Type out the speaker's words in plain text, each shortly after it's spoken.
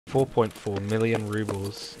4.4 million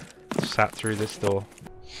rubles sat through this door.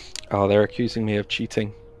 Oh, they're accusing me of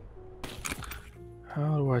cheating.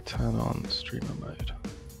 How do I turn on streamer mode?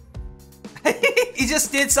 He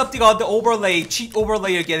just did something on the overlay, cheat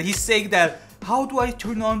overlay again. He's saying that, how do I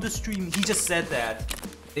turn on the stream? He just said that.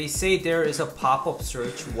 They say there is a pop-up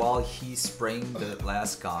search while he's spraying the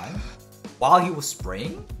last guy. While he was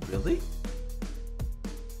spraying? Really?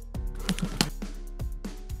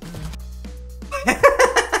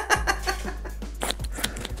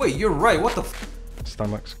 Wait, you're right, what the f—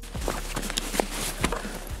 Stomachs.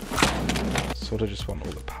 Sort of just want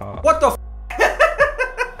all the parts. What the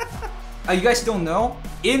f— You guys don't know?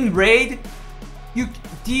 In raid,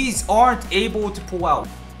 these aren't able to pull out.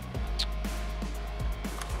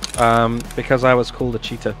 Because I was called a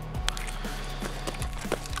cheater.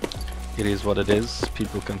 It is what it is.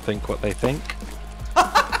 People can think what they think.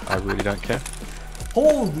 I really don't care.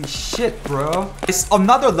 Holy shit, bro. It's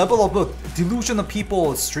another level of delusional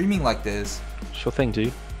people streaming like this. Sure thing,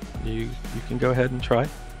 dude. You can go ahead and try.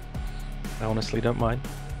 I honestly don't mind.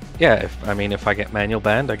 Yeah, if I get manual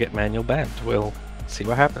banned, I get manual banned. We'll see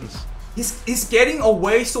what happens. He's getting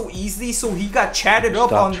away so easily, so he got chatted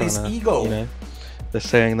up on his ego. You know, they're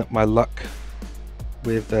saying that my luck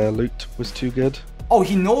with loot was too good. Oh,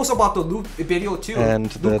 he knows about the loot video too. And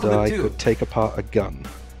that I could take apart a gun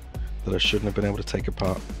that I shouldn't have been able to take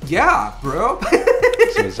apart. Yeah, bro.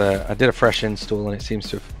 So I did a fresh install and it seems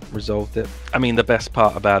to have resolved it. I mean, the best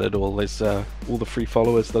part about it all is all the free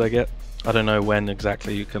followers that I get. I don't know when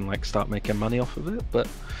exactly you can like start making money off of it, but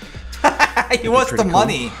he wants the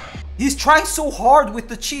money. He's trying so hard with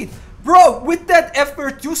the cheat. Bro, with that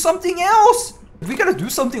effort, do something else. We gotta do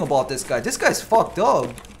something about this guy. This guy's fucked up.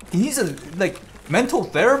 He needs mental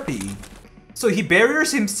therapy. So he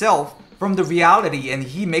barriers himself from the reality and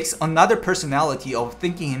he makes another personality of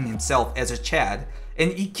thinking himself as a Chad.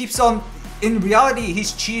 And he keeps on, in reality,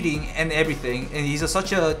 he's cheating and everything. And he's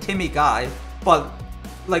such a timid guy. But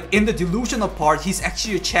like in the delusional part, he's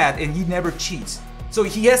actually a Chad and he never cheats. So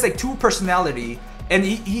he has like two personality, and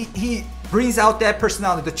he brings out that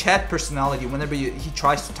personality, the Chad personality, whenever he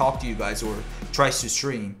tries to talk to you guys or tries to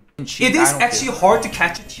stream. It is actually hard to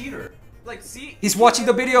catch a cheater. Like, see, he's watching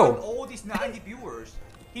the video. All these 90 viewers,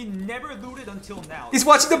 he never looted until now. He's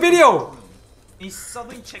watching the video. He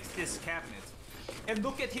suddenly checks this cabinet, and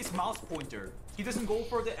look at his mouse pointer. He doesn't go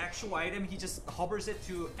for the actual item. He just hovers it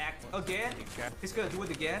to act again. He's gonna do it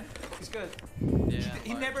again. He's gonna. Yeah,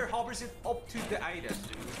 he never hovers it up to the item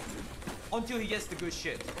until he gets the good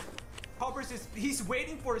shit. Hovers is, he's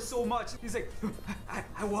waiting for it so much. He's like,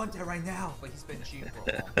 I want that right now. But he's been cheating for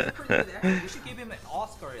a while. He's pretty good at it. We should give him an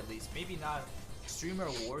Oscar at least. Maybe not Streamer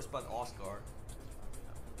Awards, but Oscar.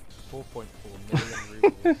 4.4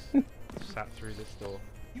 million rubles sat through this door.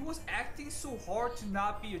 He was acting so hard to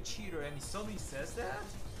not be a cheater, and he suddenly says that?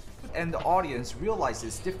 And the audience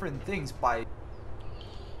realizes different things by...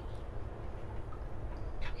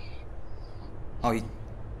 Oh,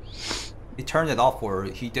 he turned it off, or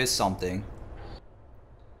he did something.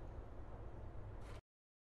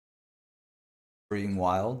 Being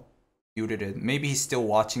wild. Muted it. Maybe he's still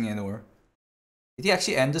watching it, or... Did he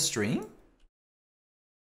actually end the stream?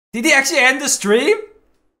 Did he actually end the stream?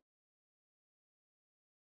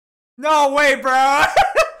 No way, bro!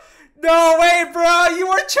 No way, bro! You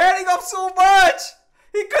were chatting up so much!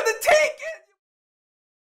 He couldn't take it!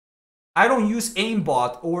 I don't use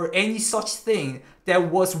aimbot or any such thing. That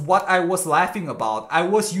was what I was laughing about. I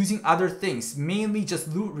was using other things, mainly just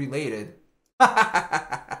loot related.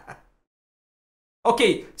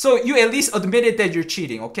 Okay, so you at least admitted that you're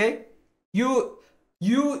cheating, okay? You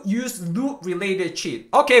used loot related cheat.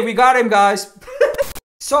 Okay, we got him, guys.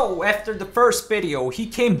 So, after the first video, he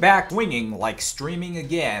came back swinging, like streaming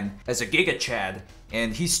again as a Giga Chad.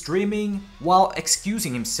 And he's streaming while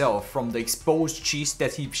excusing himself from the exposed cheats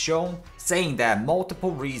that he's shown, saying that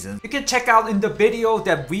multiple reasons. You can check out in the video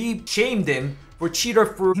that we shamed him for cheater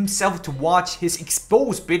for himself to watch his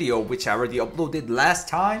exposed video, which I already uploaded last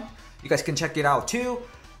time. You guys can check it out too.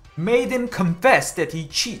 Made him confess that he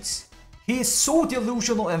cheats. He is so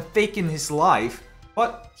delusional and fake in his life,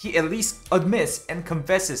 but he at least admits and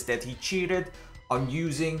confesses that he cheated on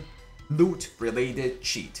using loot related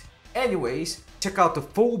cheat. Anyways, check out the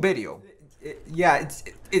full video.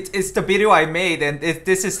 It's the video I made, and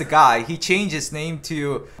this is the guy. He changed his name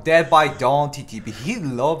to Dead by Dawn TTP. He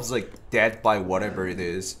loves like Dead by whatever it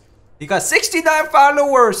is. He got 69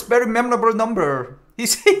 followers. Very memorable number.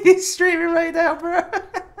 He's streaming right now, bro.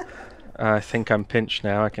 I think I'm pinched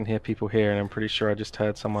now. I can hear people here, and I'm pretty sure I just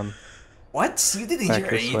heard someone. What? You didn't hear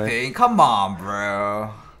anything? Come on,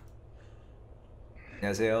 bro.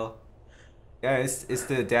 안녕하세요. Yeah, it's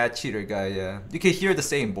the dad cheater guy. Yeah, you can hear the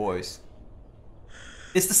same voice.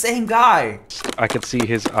 It's the same guy. I could see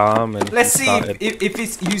his arm, and Let's he see if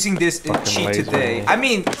he's using this cheat lasering today. me. I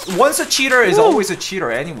mean, once a cheater is always a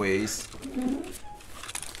cheater, anyways.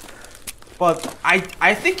 But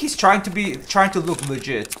I think he's trying to look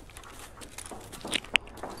legit.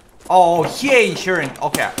 Oh, he ain't sure.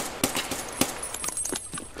 Okay.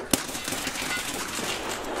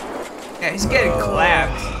 Yeah, he's getting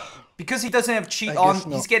clapped because he doesn't have cheat on.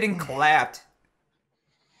 He's getting clapped.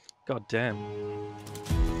 God damn.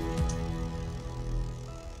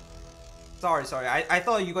 Sorry. I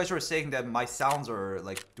thought you guys were saying that my sounds are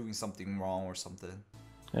like doing something wrong or something.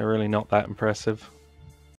 They're really not that impressive.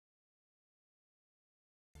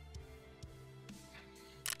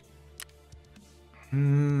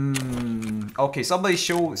 Okay,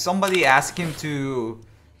 somebody asked him to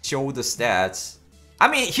show the stats. I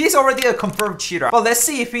mean, he's already a confirmed cheater. But let's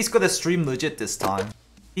see if he's gonna stream legit this time.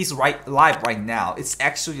 He's live right now. It's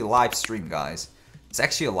actually a live stream, guys. It's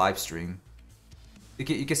actually a live stream.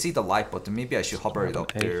 You can see the live button. Maybe I should hover it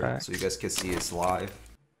up there so you guys can see it's live.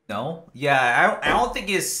 No? Yeah, I don't think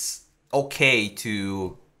it's okay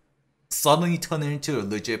to suddenly turn into a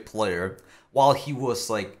legit player while he was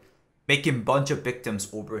like making bunch of victims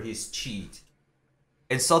over his cheat.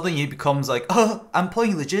 And suddenly he becomes like, I'm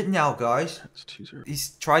playing legit now, guys. He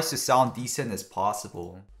tries to sound decent as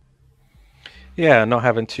possible. Yeah, not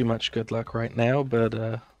having too much good luck right now, but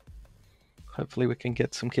hopefully we can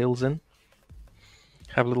get some kills in.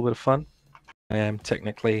 Have a little bit of fun. I am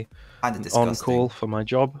technically on call for my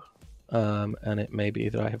job, and it may be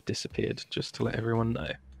that I have disappeared, just to let everyone know.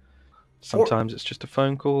 Sometimes it's just a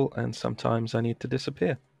phone call, and sometimes I need to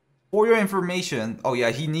disappear. For your information, oh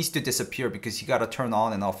yeah, he needs to disappear because he gotta turn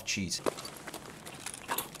on and off cheats.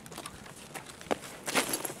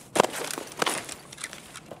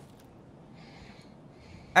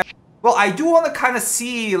 Well, I do want to kind of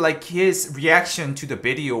see like his reaction to the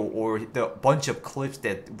video or the bunch of clips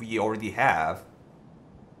that we already have.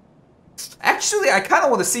 Actually, I kind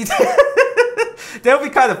of want to see that. That would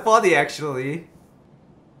be kind of funny, actually.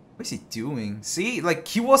 What is he doing? See, like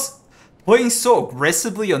he was playing so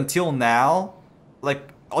aggressively until now, like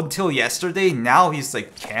until yesterday. Now he's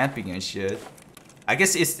like camping and shit. I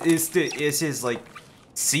guess it's his like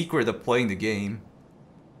secret of playing the game.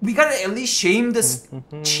 We gotta at least shame the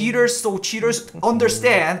cheaters so cheaters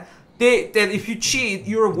understand that if you cheat,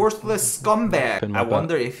 you're a worthless scumbag. I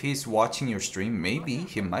wonder if he's watching your stream. Maybe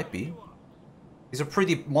he might be. He's a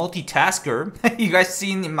pretty multitasker. You guys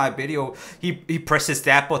seen in my video, he presses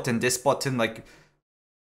that button, this button like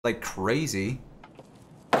crazy.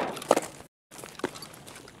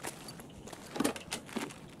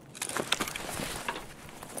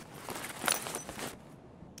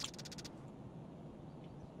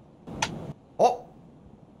 Oh!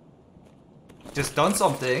 Just done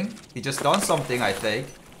something. He just done something, I think.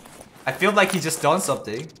 I feel like he just done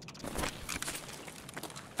something.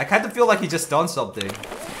 I kind of feel like he just done something.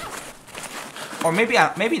 Or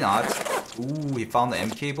maybe not. Ooh, he found the M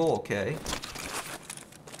cable, okay.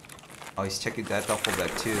 Oh, he's checking that duffel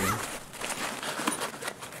bag too.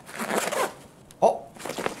 Oh!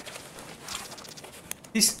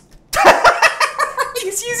 He's...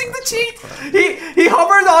 He's using the cheat! He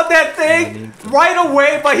hovered on that thing right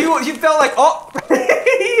away, but he felt like, oh!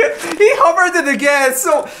 he hovered it again.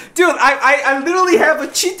 So, dude, I literally have a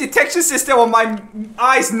cheat detection system on my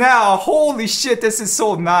eyes now. Holy shit, this is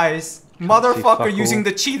so nice. Motherfucker using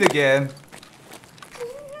the cheat again.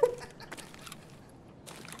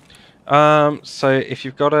 So if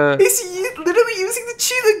you've got a... He's literally using the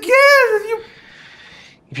cheat again!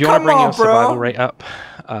 If you want to bring your survival rate up,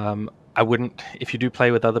 I wouldn't, if you do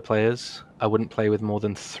play with other players, I wouldn't play with more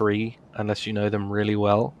than 3 unless you know them really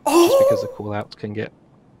well. Oh! Just because the callouts can get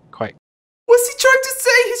quite... What's he trying to say?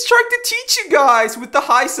 He's trying to teach you guys with the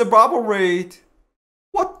high survival rate.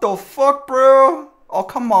 What the fuck, bro? Oh,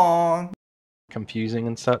 come on. Confusing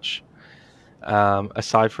and such.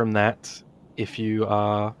 Aside from that, if you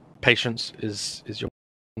are... Patience is your...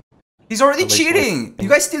 He's already cheating! You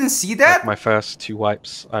guys didn't see that? Like my first 2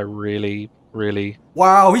 wipes, I really...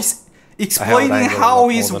 Wow, he's explaining how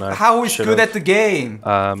he's good at the game.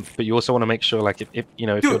 But you also want to make sure, like, if you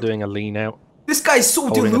know, if you're doing a lean out, this guy's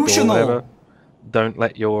so delusional. Whatever, don't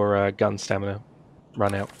let your gun stamina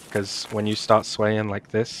run out, because when you start swaying like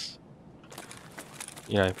this,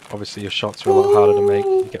 you know, obviously your shots are a lot harder to make.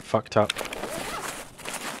 You get fucked up.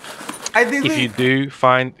 If you do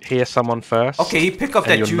hear someone first, okay, he pick up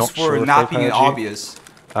that juice for not being obvious.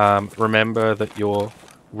 Remember that your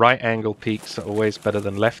right angle peaks are always better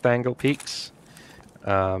than left angle peaks.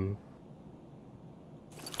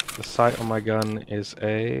 The sight on my gun is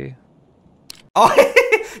a... Oh,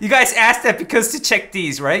 you guys asked that because to check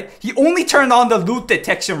these, right? He only turned on the loot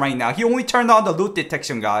detection right now. He only turned on the loot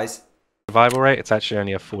detection, guys. Survival rate, it's actually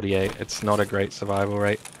only a 48. It's not a great survival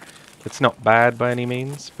rate. It's not bad by any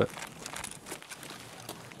means, but...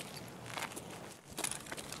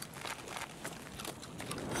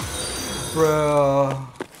 Bro.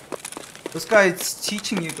 This guy is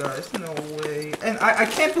teaching you guys. No way. And I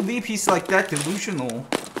can't believe he's like that delusional.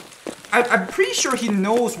 I'm pretty sure he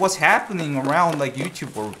knows what's happening around like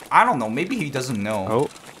YouTube, or I don't know, maybe he doesn't know. Oh.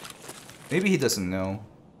 Maybe he doesn't know.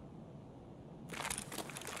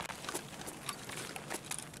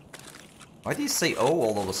 Why did he say oh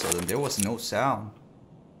all of a sudden? There was no sound.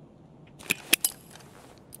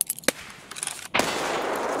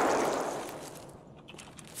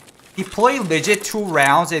 He played legit 2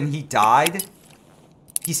 rounds and he died.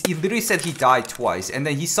 He literally said he died twice, and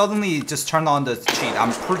then he suddenly just turned on the cheat.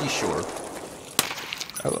 I'm pretty sure.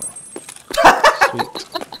 Hello. Sweet.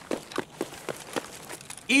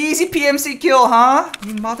 Easy PMC kill, huh?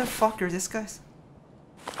 You motherfucker, this guy's...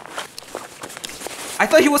 I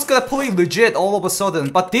thought he was gonna play legit all of a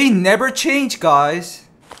sudden, but they never change, guys.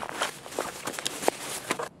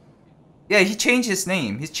 Yeah, he changed his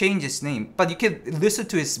name. He's changed his name. But you can listen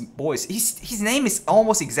to his voice. His name is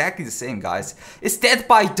almost exactly the same, guys. It's Dead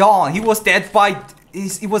by Dawn. He was dead by...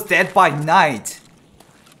 He was dead by night.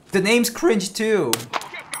 The name's cringe too.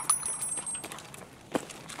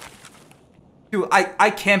 Dude, I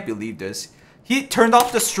can't believe this. He turned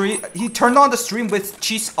off the stream. He turned on the stream with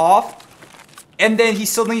cheats off. And then he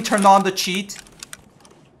suddenly turned on the cheat.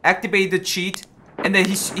 Activated the cheat. And then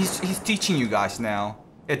he's teaching you guys now.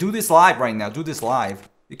 Yeah, do this live right now. Do this live.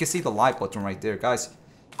 You can see the live button right there, guys.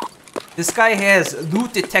 This guy has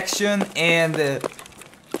loot detection and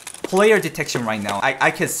player detection right now.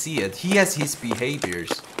 I can see it. He has his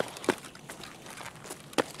behaviors.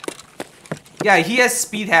 Yeah, he has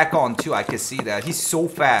speed hack on too. I can see that. He's so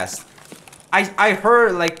fast. I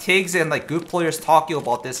heard like Tiggs and like good players talking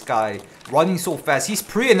about this guy running so fast. He's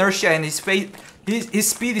pre-inertia and his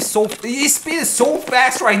speed is so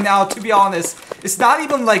fast right now, to be honest. It's not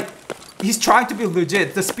even like he's trying to be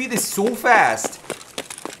legit. The speed is so fast.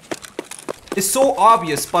 It's so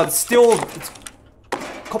obvious, but still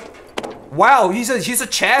wow, he's a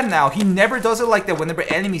Chad now. He never does it like that whenever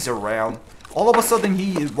enemies are around. All of a sudden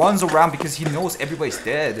he runs around because he knows everybody's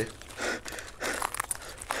dead.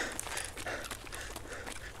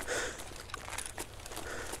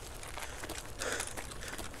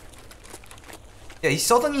 Yeah, he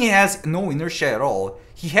suddenly has no inertia at all.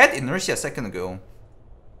 He had inertia a second ago.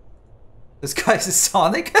 This guy's a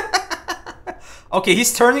Sonic? Okay,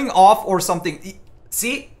 he's turning off or something.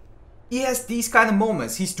 See? He has these kind of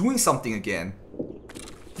moments. He's doing something again.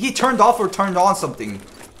 He turned off or turned on something.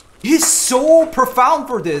 He's so profound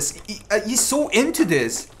for this. He's so into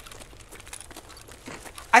this.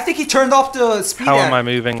 I think he turned off the speed. How am I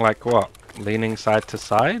moving, like what? Leaning side to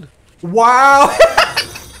side? Wow!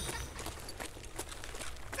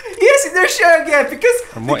 Yes, inertia again because...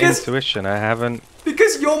 And what intuition? I haven't...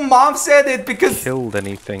 Because your mom said it because... Killed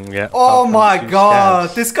anything yet. Oh my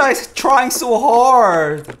god, this guy's trying so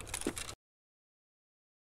hard.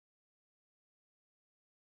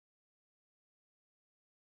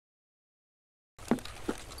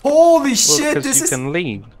 Holy shit, this is...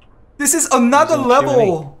 lead. This is another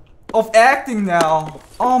level of acting now.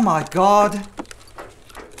 Oh my god.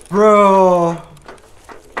 Bro.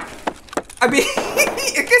 I mean,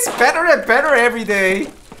 it gets better and better every day.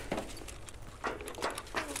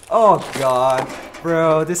 Oh god.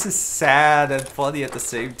 Bro, this is sad and funny at the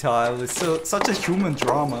same time. It's such a human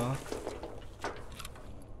drama.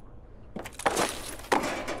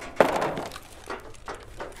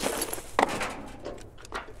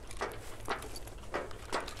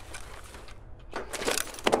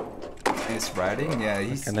 He's riding, yeah.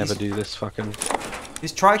 I can never do this fucking.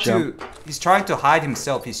 He's trying to hide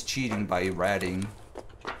himself. He's cheating by ratting.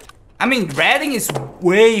 I mean, ratting is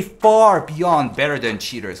way far beyond better than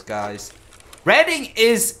cheaters, guys. Ratting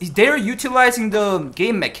is, they're utilizing the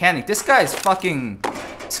game mechanic. This guy is fucking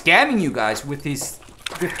scamming you guys with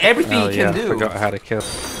everything he can do. I forgot how to kill.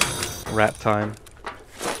 Rat time.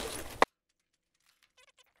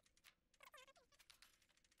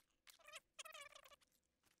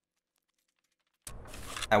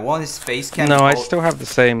 I want his face cam. No, I still have the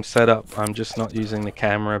same setup. I'm just not using the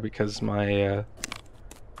camera because my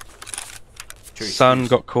son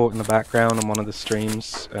got caught in the background on one of the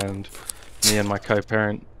streams, and me and my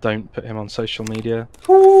co-parent don't put him on social media.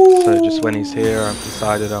 Ooh. So just when he's here, I've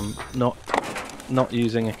decided I'm not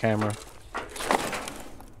using a camera.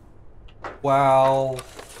 Wow.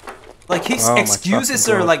 Like his excuses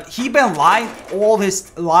are like he been lying all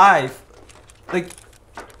his life. Like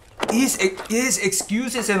his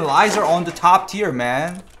excuses and lies are on the top tier,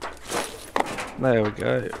 man. There we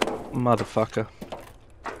go, motherfucker.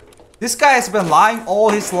 This guy has been lying all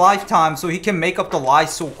his lifetime, so he can make up the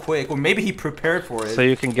lies so quick, or maybe he prepared for it. So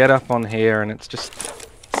you can get up on here, and it's just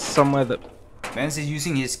somewhere that. Man's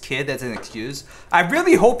using his kid as an excuse. I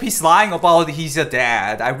really hope he's lying about he's a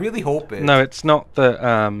dad. I really hope it. No, it's not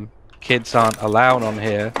that kids aren't allowed on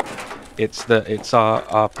here. It's that it's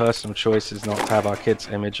our personal choices not to have our kids'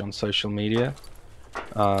 image on social media,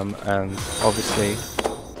 and obviously.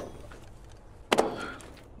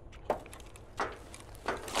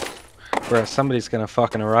 Bro, somebody's gonna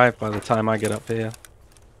fucking arrive by the time I get up here.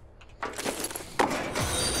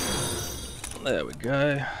 There we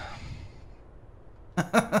go.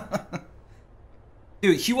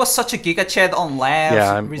 Dude, he was such a giga chat on labs.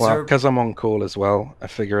 Yeah, well, because I'm on call as well. I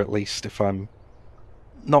figure at least if I'm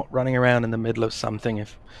not running around in the middle of something,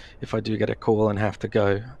 if I do get a call and have to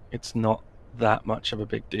go, it's not that much of a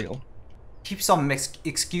big deal. Keeps on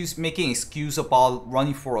making excuse about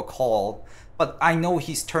running for a call, but I know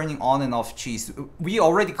he's turning on and off cheese. We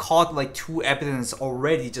already caught like 2 evidence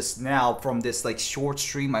already just now from this like short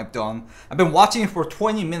stream I've done. I've been watching it for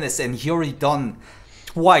 20 minutes and he already done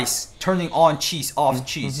twice turning on cheese, off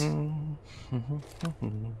cheese.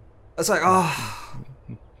 It's like, ah,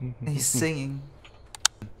 oh. He's singing.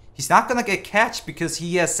 He's not gonna get catch because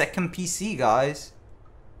he has second PC, guys.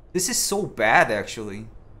 This is so bad, actually.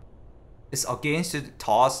 It's against the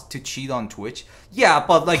toss to cheat on Twitch. Yeah,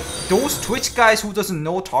 but like those Twitch guys who doesn't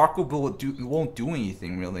know Tarkov won't do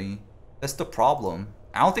anything really. That's the problem.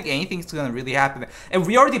 I don't think anything's gonna really happen. And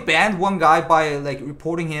we already banned one guy by like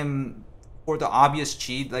reporting him for the obvious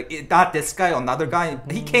cheat. Like not this guy, another guy.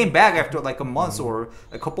 He came back after like a month or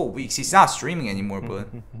a couple of weeks. He's not streaming anymore, but.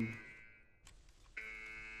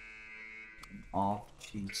 Oh,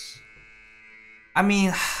 jeez. I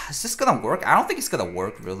mean, is this gonna work? I don't think it's gonna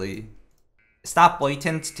work really. It's not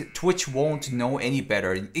blatant. Twitch won't know any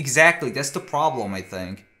better. Exactly, that's the problem, I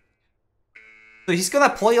think. So he's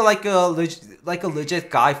gonna play like a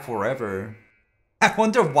legit guy forever. I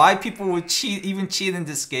wonder why people would cheat in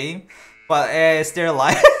this game, but it's their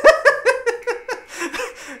life.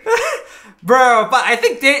 Bro, but I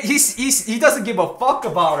think he doesn't give a fuck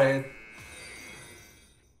about it.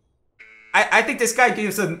 I think this guy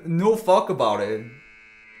gives a no fuck about it.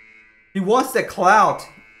 He wants that clout.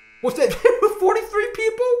 What's that? 43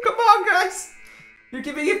 people? Come on, guys. You're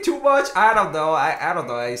giving him too much. I don't know. I don't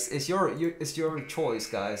know. It's your choice,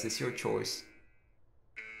 guys. It's your choice.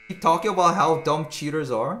 Keep talking about how dumb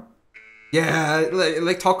cheaters are. Yeah,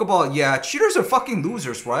 like talk about cheaters are fucking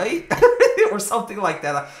losers, right? Or something like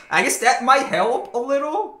that. I guess that might help a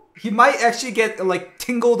little. He might actually get like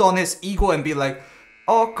tingled on his ego and be like,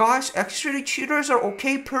 oh gosh, actually cheaters are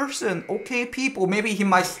okay person, okay people. Maybe he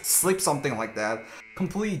might slip something like that.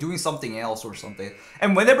 Completely doing something else or something.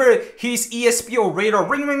 And whenever his ESP or radar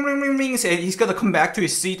rings, and he's gonna come back to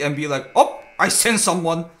his seat and be like, oh, I sense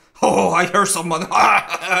someone. Oh, I heard someone.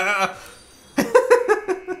 I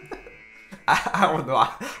don't know.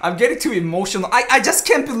 I'm getting too emotional. I just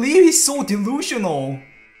can't believe he's so delusional.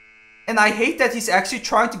 And I hate that he's actually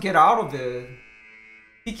trying to get out of it.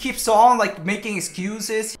 He keeps on like making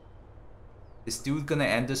excuses. This dude gonna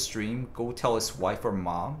end the stream, go tell his wife or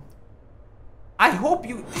mom. I hope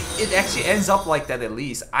it actually ends up like that at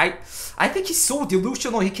least. I think he's so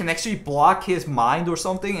delusional he can actually block his mind or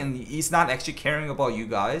something and he's not actually caring about you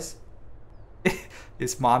guys.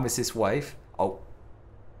 His mom is his wife. Oh.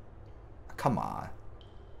 Come on.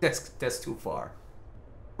 That's too far.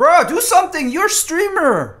 Bro, do something! You're a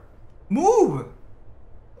streamer! Move!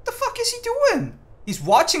 What the fuck is he doing? He's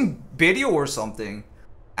watching video or something.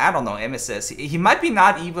 I don't know, MSS. He might be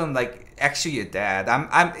not even like actually a dad.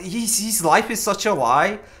 His life is such a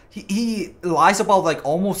lie. He lies about like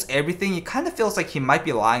almost everything. It kind of feels like he might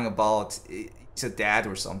be lying about he's a dad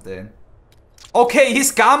or something. Okay,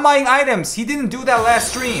 he's scam buying items. He didn't do that last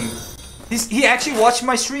stream. He actually watched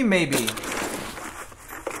my stream maybe.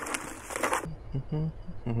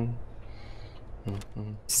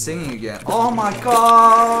 Singing again. Oh my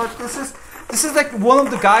god, this is like one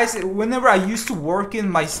of the guys. Whenever I used to work in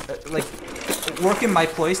my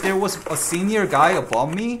place, there was a senior guy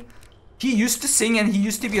above me. He used to sing and he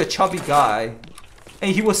used to be a chubby guy,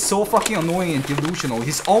 and he was so fucking annoying and delusional.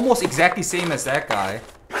 He's almost exactly same as that guy.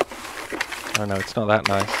 Oh no, it's not that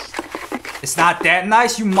nice. It's not that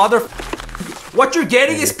nice, you mother. What you're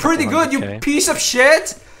getting is pretty good, you piece of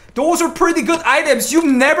shit. Those are pretty good items. You've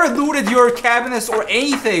never looted your cabinets or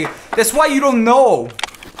anything. That's why you don't know.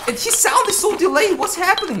 And his sound is so delayed. What's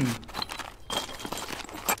happening?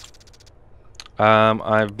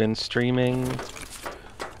 I've been streaming.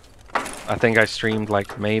 I think I streamed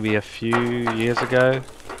like maybe a few years ago.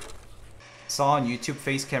 Saw on YouTube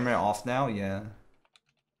face camera off now, yeah.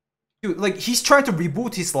 Dude, like he's trying to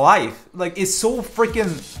reboot his life. Like it's so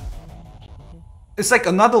freaking. It's like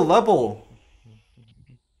another level.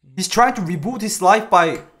 He's trying to reboot his life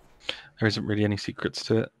by. There isn't really any secrets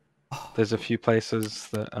to it. There's a few places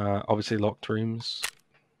that are obviously locked rooms.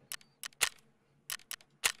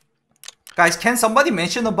 Guys, can somebody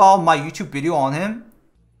mention about my YouTube video on him?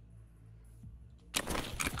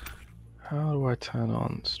 How do I turn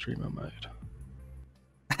on streamer mode?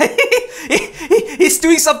 He's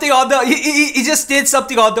doing something on the. He just did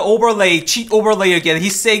something on the overlay, cheat overlay again.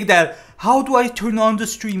 He's saying that. How do I turn on the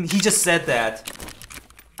stream? He just said that.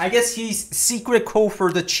 I guess his secret code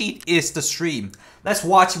for the cheat is the stream. Let's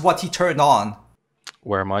watch what he turned on.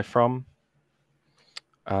 Where am I from?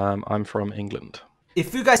 I'm from England.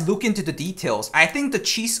 If you guys look into the details, I think the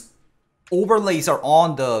cheat overlays are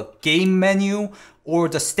on the game menu or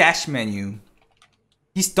the stash menu.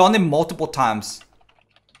 He's done it multiple times.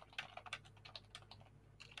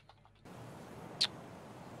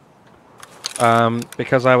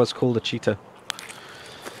 Because I was called a cheater.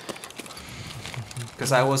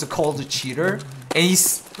 Because I was called a cheater? And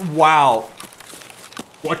he's... Wow.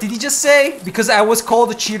 What did he just say? Because I was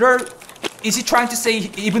called a cheater? Is he trying to say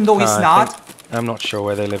even though he's not? I'm not sure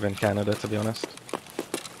where they live in Canada, to be honest.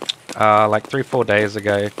 Like 3 or 4 days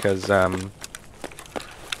ago, because I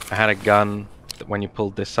had a gun that when you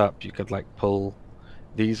pulled this up, you could like pull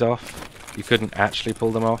these off. You couldn't actually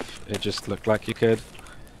pull them off. It just looked like you could.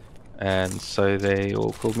 And so they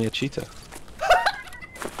all called me a cheater.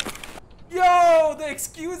 Yo, the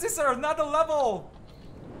excuses are another level.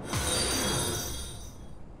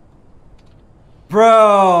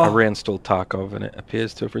 Bro. I reinstalled Tarkov and it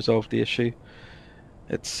appears to have resolved the issue.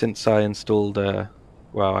 It's since I installed,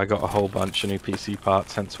 well, I got a whole bunch of new PC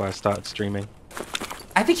parts, hence why I started streaming.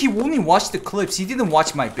 I think he only watched the clips, he didn't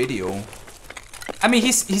watch my video. I mean,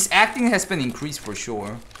 his acting has been increased for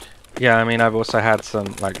sure. Yeah, I mean, I've also had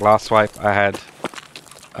some, like last swipe, I had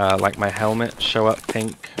like my helmet show up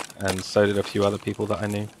pink, and so did a few other people that I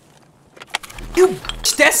knew. You,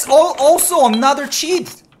 that's also another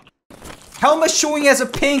cheat. Helmet showing as a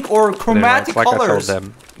pink or chromatic like colors. I told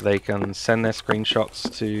them, they can send their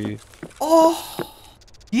screenshots to... Oh,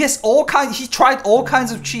 he has all kinds. He tried all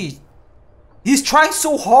kinds of cheat. He's trying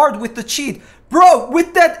so hard with the cheat, bro.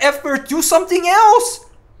 With that effort, do something else.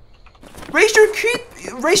 Raise your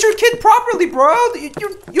kid properly, bro.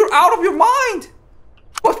 You're out of your mind.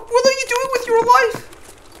 What are you doing with your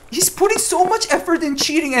life? He's putting so much effort in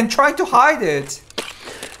cheating and trying to hide it.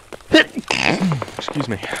 Excuse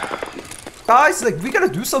me. Guys, like, we gotta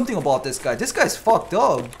do something about this guy. This guy's fucked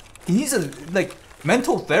up. He needs a, like,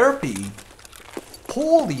 mental therapy.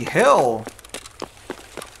 Holy hell.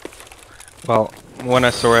 Well, when I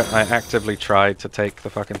saw it, I actively tried to take the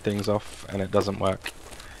fucking things off, and it doesn't work.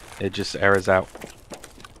 It just errors out.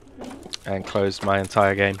 And closed my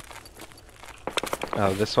entire game.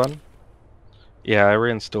 Oh, this one? Yeah, I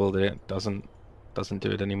reinstalled it. It doesn't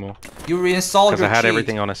do it anymore. You reinstalled your because I had cheat.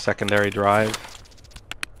 everything on a secondary drive.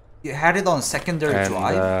 You had it on a secondary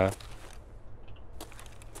drive?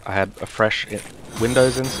 I had a fresh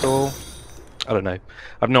Windows install. I don't know. I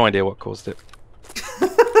have no idea what caused it.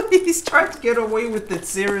 He's trying to get away with it,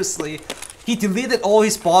 seriously. He deleted all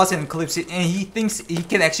his bots and clips and he thinks he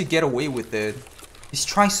can actually get away with it. He's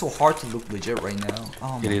trying so hard to look legit right now.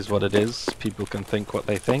 Oh, it is what it is. People can think what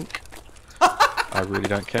they think. I really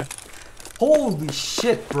don't care. Holy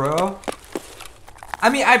shit, bro. I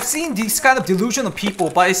mean, I've seen these kind of delusional people,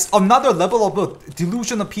 but it's another level of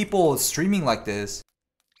delusional people streaming like this.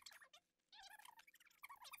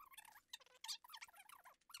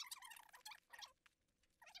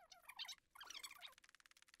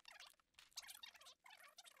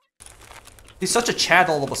 He's such a Chad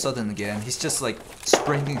all of a sudden again. He's just like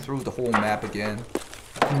sprinting through the whole map again.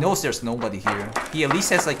 He knows there's nobody here. He at least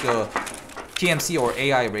has like a TMC or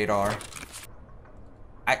AI radar.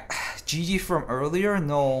 GG from earlier?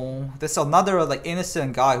 No. There's another like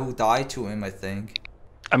innocent guy who died to him, I think.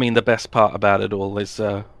 I mean, the best part about it all is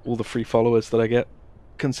all the free followers that I get.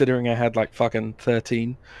 Considering I had like fucking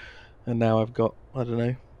 13 and now I've got, I don't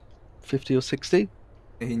know, 50 or 60.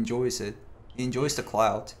 He enjoys it. He enjoys the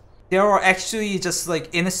clout. There are actually just like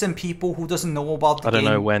innocent people who doesn't know about the game. I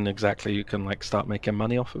don't know when exactly you can like start making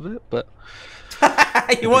money off of it, but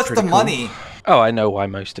he wants the money. Oh, I know why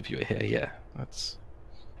most of you are here. Yeah, that's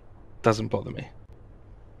doesn't bother me.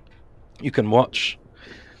 You can watch.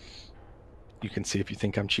 You can see if you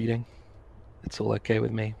think I'm cheating. It's all okay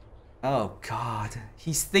with me. Oh god,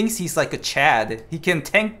 he thinks he's like a Chad. He can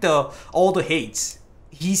tank all the hates.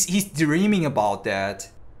 He's dreaming about that.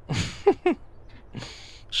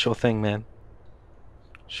 Sure thing, man.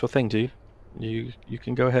 Sure thing, dude. You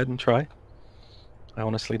can go ahead and try. I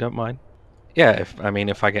honestly don't mind. Yeah,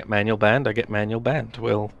 if I get manual banned, I get manual banned.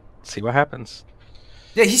 We'll see what happens.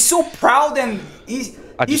 Yeah, he's so proud and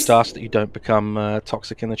I just ask that you don't become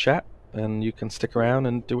toxic in the chat, and you can stick around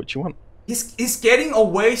and do what you want. He's getting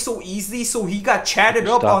away so easily, so he got chatted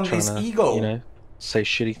up on his ego. You know, say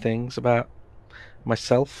shitty things about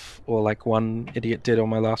myself, or like one idiot did on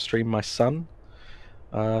my last stream, my son.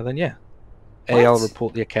 Then yeah, A, I'll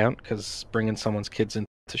report the account because bringing someone's kids into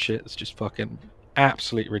shit is just fucking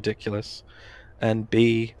absolutely ridiculous. And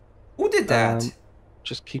B, who did that?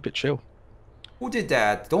 Just keep it chill. Who did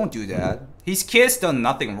that? Don't do that. His kid's done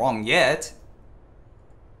nothing wrong yet.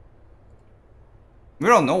 We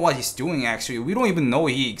don't know what he's doing actually. We don't even know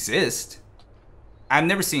he exists. I've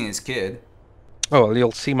never seen his kid. Oh, well,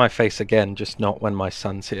 you'll see my face again, just not when my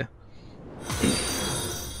son's here.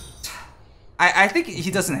 I think he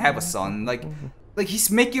doesn't have a son. Like he's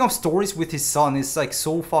making up stories with his son. It's like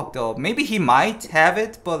so fucked up. Maybe he might have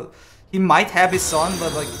it, but he might have his son,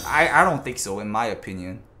 but like I don't think so in my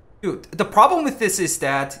opinion. Dude, the problem with this is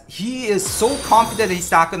that he is so confident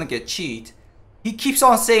he's not gonna get cheat. He keeps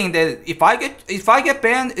on saying that if I get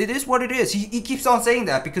banned, it is what it is. He keeps on saying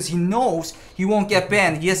that because he knows he won't get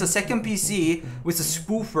banned. He has a second PC with a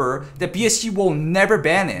spoofer that BSG will never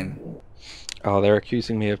ban him. Oh, they're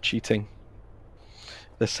accusing me of cheating.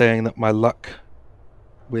 They're saying that my luck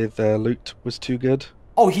with loot was too good.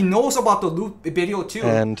 Oh, he knows about the loot video too.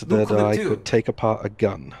 And that I could take apart a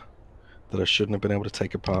gun that I shouldn't have been able to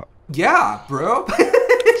take apart. Yeah, bro.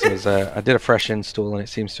 So I did a fresh install and it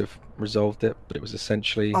seems to have resolved it, but it was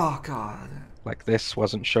essentially like this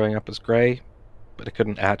wasn't showing up as grey, but I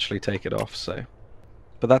couldn't actually take it off. So,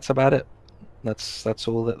 but that's about it. That's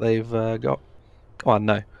all that they've got. Oh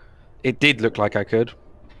no, it did look like I could,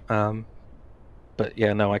 but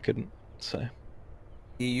yeah, no, I couldn't. So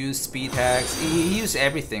he used speed hacks. He used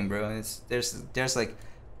everything, bro. There's like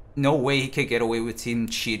no way he can get away with him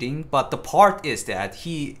cheating. But the part is that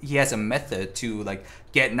he has a method to like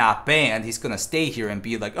get not banned. He's gonna stay here and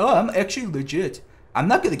be like, oh, I'm actually legit. I'm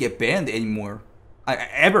not gonna get banned anymore.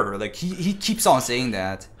 Ever. Like he keeps on saying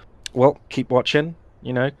that. Well, keep watching.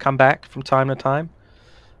 You know, come back from time to time,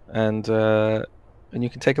 and you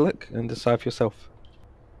can take a look and decide for yourself.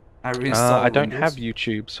 I don't have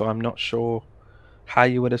YouTube, so I'm not sure how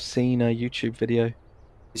you would have seen a YouTube video.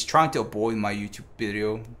 He's trying to avoid my YouTube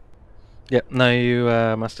video. Yep, no, you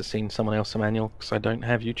must have seen someone else, Emmanuel, because I don't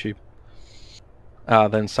have YouTube.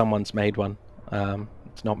 Then someone's made one.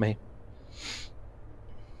 It's not me.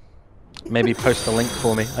 Maybe post a link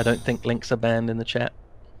for me. I don't think links are banned in the chat.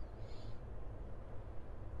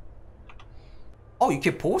 Oh, you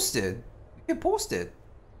can post it. You can post it.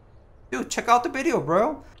 Dude, check out the video,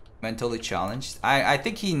 bro. Mentally challenged. I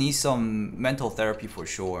think he needs some mental therapy for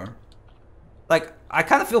sure. Like, I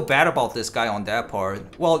kind of feel bad about this guy on that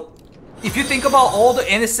part. Well, if you think about all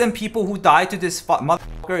the innocent people who died to this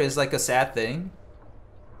motherfucker, is like a sad thing.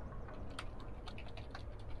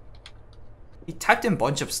 He typed in a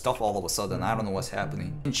bunch of stuff all of a sudden. I don't know what's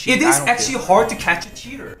happening. It is actually hard to catch a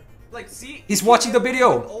cheater. Like, see, he's watching the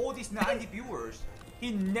video. All these 90 viewers,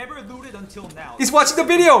 he never looted until now. He's watching the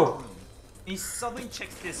video. He suddenly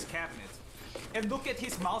checks this cabinet, and look at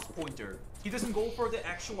his mouse pointer. He doesn't go for the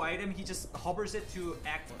actual item. He just hovers it to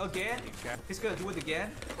act again. He's gonna do it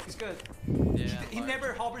again. He's gonna. Yeah, he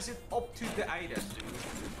never hovers it up to the item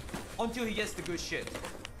until he gets the good shit.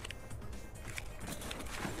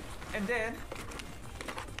 And then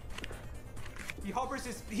he hovers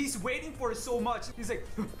his. He's waiting for it so much. He's like,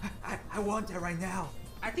 I want that right now.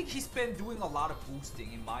 I think he's been doing a lot of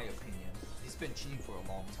boosting, in my opinion. He's been cheating for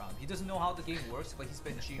a long time. He doesn't know how the game works, but he's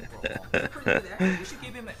been cheating for a long time. Pretty good, actually. We should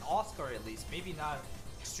give him an Oscar at least. Maybe not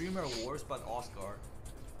Streamer Awards, but Oscar.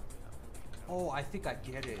 Oh, I think I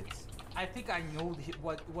get it. I think I know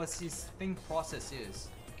what his think process is.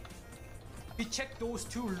 He checked those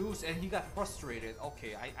two loots and he got frustrated.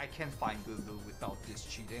 Okay, I can't find good loot without this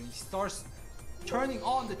cheat. And he starts turning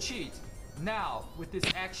on the cheat now with this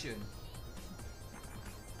action.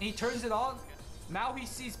 And he turns it on. Now he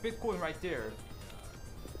sees Bitcoin right there.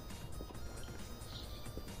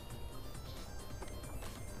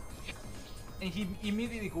 And he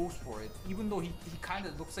immediately goes for it, even though he kind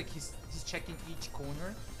of looks like he's checking each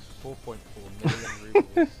corner. 4.4 million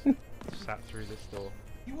rubles sat through this door.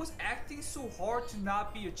 He was acting so hard to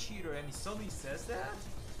not be a cheater, and he suddenly says that?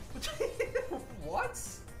 What?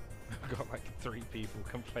 I've got like 3 people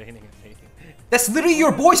complaining at me That's literally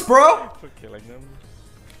your voice, bro! for killing them.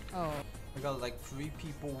 Oh. I got like 3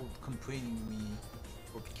 people complaining to me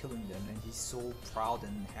for killing them, and he's so proud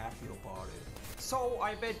and happy about it. So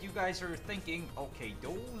I bet you guys are thinking, okay,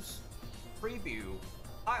 those preview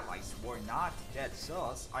highlights were not that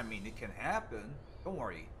sus. I mean, it can happen. Don't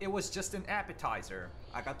worry, it was just an appetizer.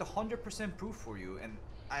 I got the 100% proof for you, and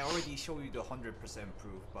I already showed you the 100%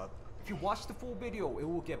 proof, but if you watch the full video, it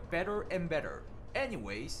will get better and better.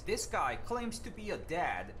 Anyways, this guy claims to be a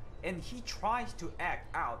dad, and he tries to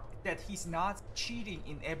act out that he's not cheating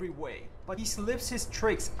in every way, but he slips his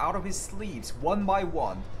tricks out of his sleeves one by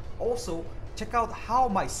one. Also, check out how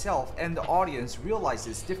myself and the audience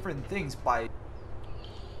realizes different things by...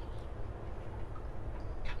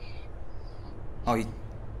 Oh,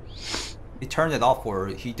 he turned it off, or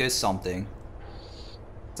he did something.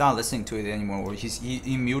 He's not listening to it anymore, or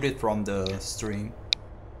he muted from the stream.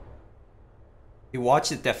 He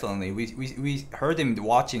watched it definitely. We heard him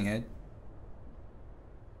watching it.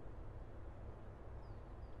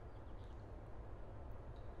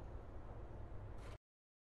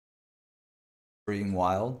 Being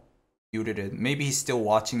wild. Muted it. Maybe he's still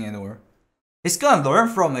watching it, or he's gonna learn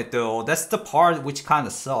from it though. That's the part which kind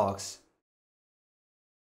of sucks.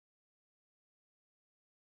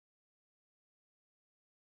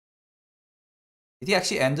 Did he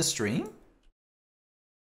actually end the stream?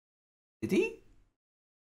 Did he?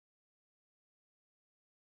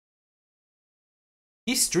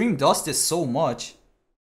 His stream does this so much.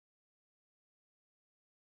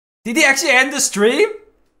 Did he actually end the stream?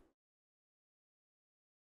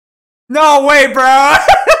 No way, bro!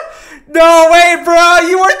 No way, bro!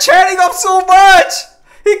 You were chatting up so much!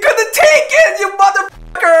 He couldn't take it, you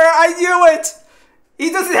motherfucker! I knew it!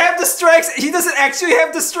 He doesn't have the strengths! He doesn't actually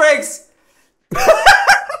have the strengths!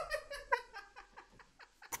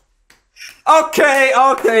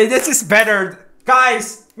 Okay, this is better.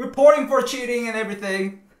 Guys, reporting for cheating and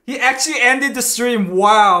everything. He actually ended the stream.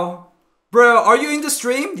 Wow. Bro, are you in the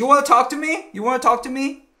stream? You want to talk to me? You want to talk to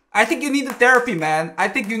me? I think you need a therapy, man. I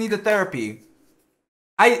think you need a therapy.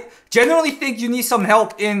 I generally think you need some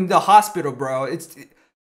help in the hospital, bro.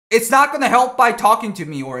 It's not gonna help by talking to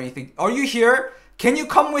me or anything. Are you here? Can you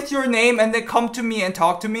come with your name and then come to me and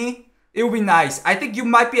talk to me? It would be nice. I think you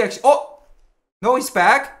might be actually... Oh! No, he's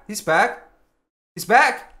back. He's back. He's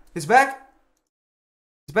back. He's back.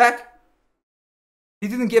 He's back. He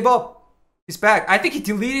didn't give up. He's back. I think he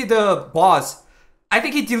deleted the boss. I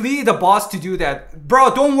think he deleted the boss to do that.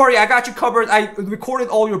 Bro, don't worry. I got you covered. I recorded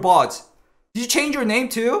all your bots. Did you change your name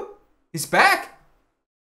too? He's back.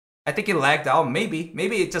 I think it lagged out. Maybe.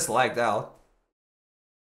 Maybe it just lagged out.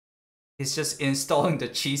 He's just installing the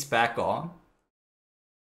cheese back on.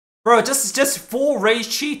 Bro, just full rage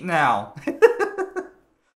cheat now.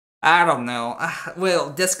 I don't know.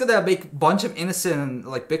 Well, that's gonna make a bunch of innocent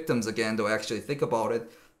like victims again, though. Actually, think about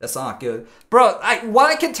it. That's not good, bro.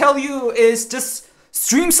 What I can tell you is just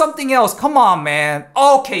stream something else. Come on, man.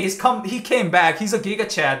 Okay, he came back. He's a Giga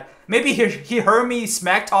Chad. Maybe he heard me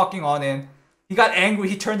smack talking on him. He got angry.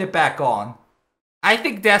 He turned it back on. I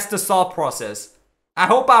think that's the thought process. I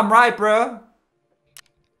hope I'm right, bro.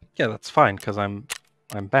 Yeah, that's fine because I'm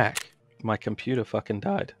back. My computer fucking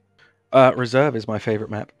died. Reserve is my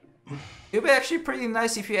favorite map. It'd be actually pretty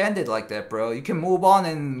nice if you ended like that, bro. You can move on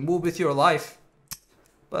and move with your life.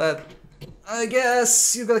 But I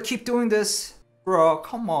guess you gotta keep doing this. Bro,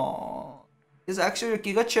 come on. He's actually a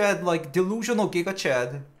Giga Chad, like delusional Giga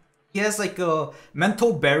Chad. He has like a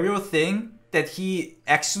mental barrier thing that he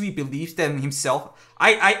actually believes in himself.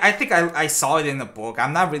 I think I saw it in the book.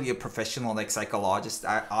 I'm not really a professional like psychologist,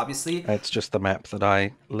 obviously. It's just the map that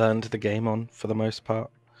I learned the game on for the most part.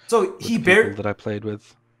 So he that I played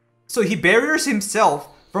with. So he barriers himself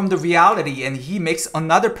from the reality, and he makes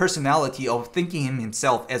another personality of thinking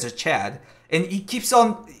himself as a Chad. And he keeps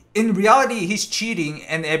on, in reality, he's cheating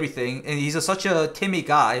and everything, and he's such a timid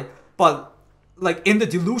guy. But like in the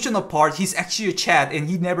delusional part, he's actually a Chad, and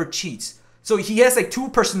he never cheats. So he has like two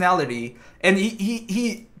personality, and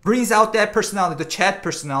he brings out that personality, the Chad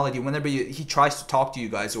personality, whenever he tries to talk to you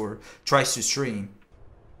guys or tries to stream.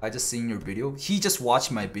 I just seen your video. He just watched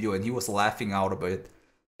my video and he was laughing out of it.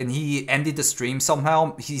 And he ended the stream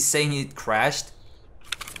somehow. He's saying it crashed.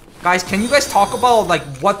 Guys, can you guys talk about like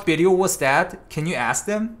what video was that? Can you ask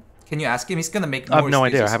them? Can you ask him? He's gonna make more I have no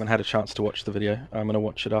excuses. idea. I haven't had a chance to watch the video. I'm gonna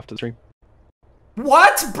watch it after the stream.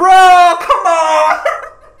 What, bro? Come on!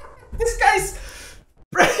 This guy's...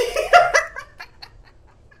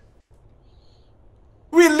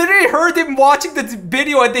 We literally heard him watching the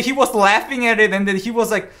video and then he was laughing at it and then he was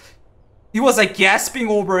like... He was like gasping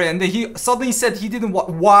over it, and then he suddenly said he didn't want.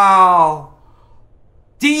 Wow.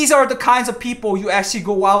 These are the kinds of people you actually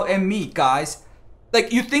go out and meet, guys.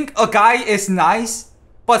 Like, you think a guy is nice,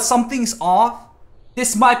 but something's off?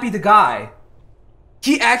 This might be the guy.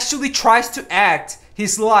 He actually tries to act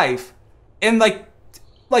his life, and like,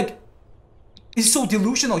 he's so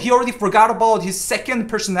delusional. He already forgot about his second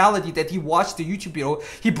personality that he watched the YouTube video.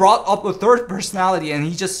 He brought up a third personality, and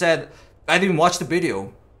he just said, I didn't watch the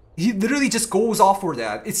video. He literally just goes off for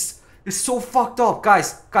that. It's so fucked up,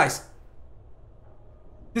 guys.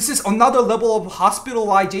 This is another level of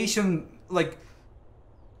hospitalization, like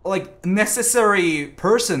necessary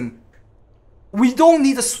person. We don't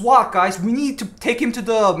need a SWAT, guys. We need to take him to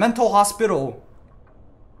the mental hospital.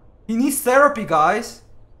 He needs therapy, guys.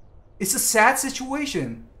 It's a sad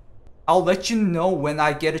situation. I'll let you know when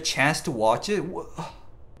I get a chance to watch it.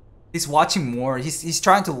 He's watching more. He's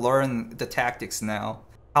trying to learn the tactics now.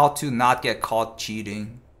 How to not get caught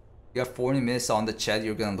cheating. You have 40 minutes on the chat,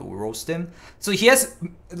 you're gonna roast him. So he has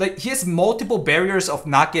multiple barriers of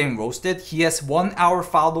not getting roasted. He has 1 hour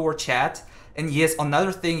follower chat, and he has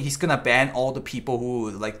another thing, he's gonna ban all the people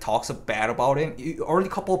who like talks bad about him. Already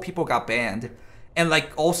a couple of people got banned. And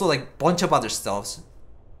like also like bunch of other stuffs.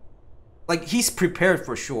 Like, he's prepared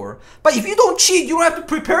for sure. But if you don't cheat, you don't have to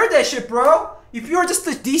prepare that shit, bro. If you're just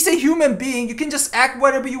a decent human being, you can just act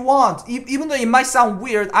whatever you want. Even though it might sound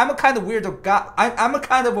weird, I'm a kind of weird guy. I'm a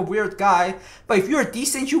kind of a weird guy. But if you're a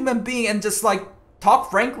decent human being and just like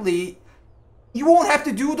talk frankly, you won't have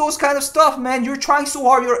to do those kind of stuff, man. You're trying so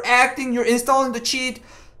hard. You're acting. You're installing the cheat.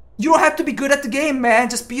 You don't have to be good at the game, man.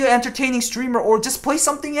 Just be an entertaining streamer or just play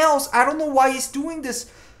something else. I don't know why he's doing this.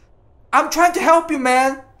 I'm trying to help you,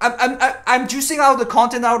 man. I'm juicing out the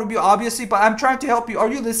content out of you, obviously, but I'm trying to help you.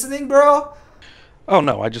 Are you listening, bro? Oh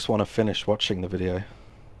no, I just want to finish watching the video.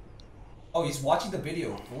 Oh, he's watching the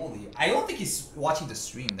video fully. I don't think he's watching the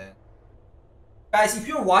stream then. Guys, if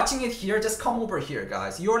you're watching it here, just come over here,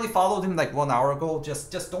 guys. You already followed him like 1 hour ago.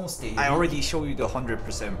 Just don't stay here. I already showed you the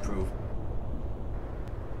 100% proof.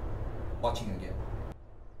 Watching again.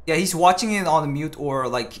 Yeah, he's watching it on mute, or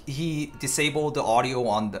like he disabled the audio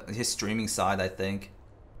on his streaming side, I think.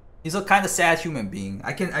 He's a kind of sad human being.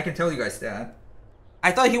 I can tell you guys that.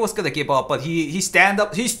 I thought he was gonna give up, but he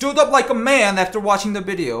stood up like a man after watching the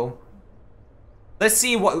video. Let's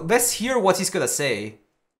hear what he's gonna say.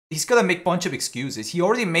 He's gonna make bunch of excuses. He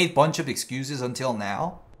already made bunch of excuses until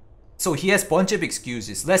now. So he has bunch of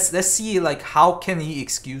excuses. Let's see like how can he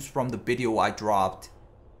excuse from the video I dropped.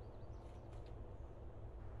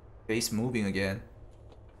 Face moving again.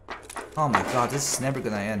 Oh my god, this is never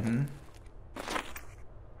gonna end,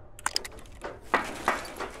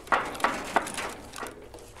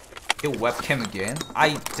 Kill webcam again?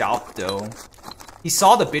 I doubt though. He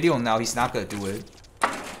saw the video now, he's not gonna do it.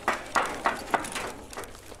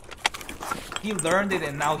 He learned it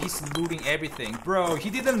and now he's looting everything. Bro, he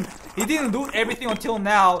didn't loot everything until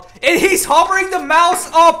now. And he's hovering the mouse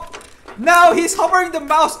up! Now he's hovering the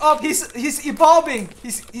mouse up. He's evolving.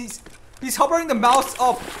 He's hovering the mouse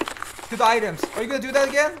up to the items. Are you gonna do that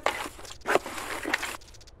again?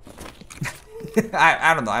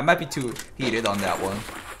 I don't know. I might be too heated on that one.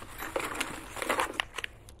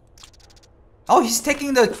 Oh, he's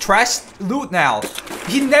taking the trash loot now.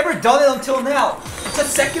 He never done it until now. Just a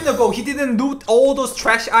second ago, he didn't loot all those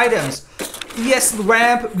trash items. ES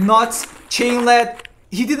ramp, nuts, chainlet.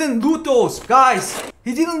 He didn't loot those, guys.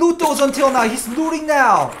 He didn't loot those until now. He's looting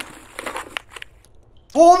now.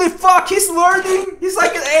 Holy fuck, he's learning. He's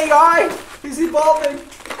like an AI. He's evolving.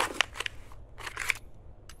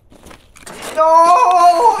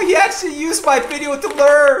 No, he actually used my video to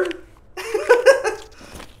learn.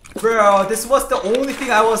 Bro, this was the only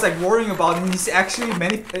thing I was like worrying about, and he's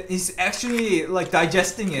actually like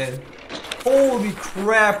digesting it. Holy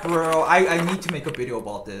crap, bro! I need to make a video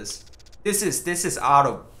about this. This is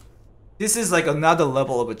like another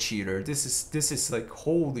level of a cheater. This is like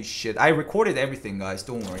holy shit. I recorded everything, guys.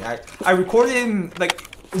 Don't worry. I recorded him like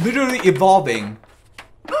literally evolving.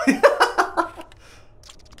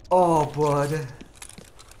 Oh, bud.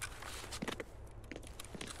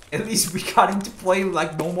 At least we got him to play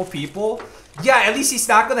like normal people. Yeah, at least he's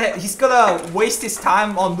gonna waste his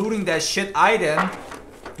time on looting that shit item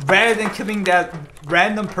rather than killing that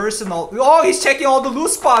random person. Oh, he's checking all the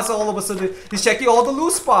loot spots all of a sudden. He's checking all the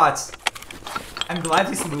loot spots. I'm glad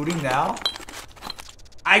he's looting now.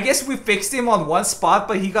 I guess we fixed him on one spot,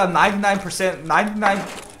 but he got 99% 99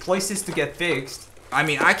 places to get fixed. I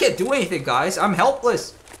mean, I can't do anything, guys. I'm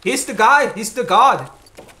helpless. He's the guy. He's the god.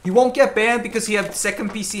 He won't get banned because he had second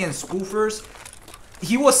PC and spoofers.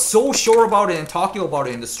 He was so sure about it and talking about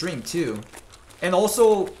it in the stream too. And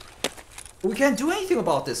also, We can't do anything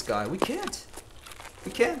about this guy. We can't.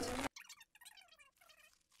 We can't.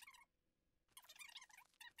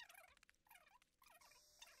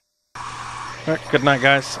 Alright, good night,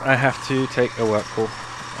 guys. I have to take a work call.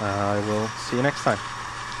 I will see you next time.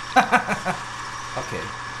 Okay.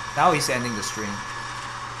 Now he's ending the stream.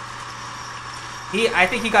 I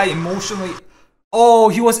think he got emotionally... Oh,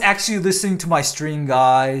 he was actually listening to my stream,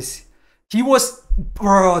 guys. He was...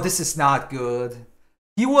 Bro, this is not good.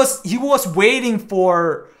 He was waiting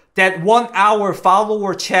for that 1 hour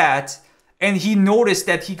follower chat, and he noticed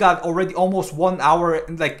that he got already almost 1 hour,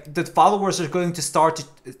 like the followers are going to start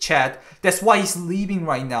to chat. That's why he's leaving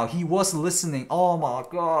right now. He was listening. Oh my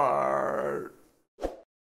god.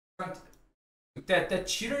 That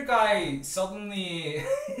cheater guy suddenly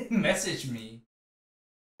messaged me.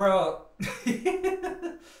 Bro.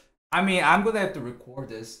 I mean, I'm gonna have to record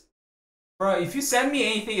this. Bro, if you send me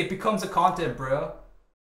anything, it becomes a content, bro.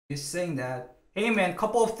 He's saying that. Hey man,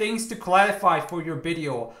 couple of things to clarify for your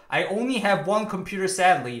video. I only have one computer,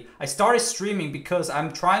 sadly. I started streaming because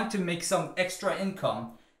I'm trying to make some extra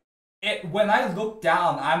income. When I look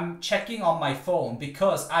down, I'm checking on my phone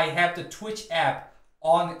because I have the Twitch app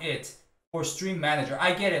on it for Stream Manager.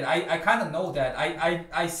 I get it. I kind of know that.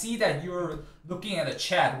 I see that you're looking at the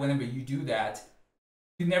chat whenever you do that.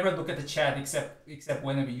 You never look at the chat except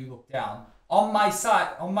whenever you look down. On my side,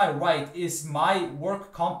 on my right is my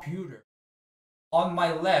work computer. On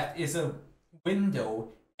my left is a window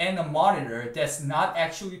and a monitor that's not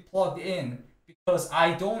actually plugged in because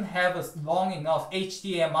I don't have a long enough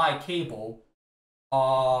HDMI cable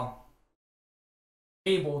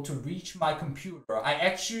to reach my computer. I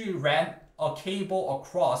actually ran a cable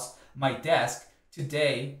across my desk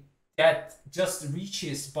today that just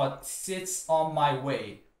reaches but sits on my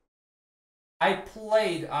way. I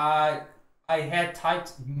played, I had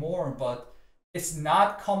typed more, but it's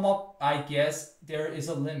not come up. I guess there is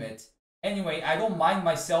a limit. Anyway, I don't mind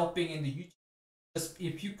myself being in the YouTube. Just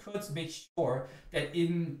if you could make sure that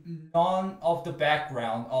in none of the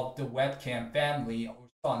background of the webcam family or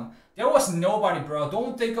son, there was nobody, bro.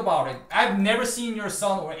 Don't think about it. I've never seen your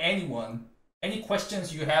son or anyone. Any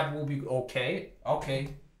questions you have will be okay.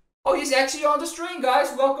 Okay. Oh, he's actually on the stream,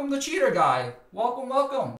 guys. Welcome the cheater guy. Welcome,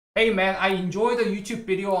 welcome. Hey man, I enjoyed the YouTube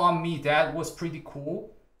video on me. That was pretty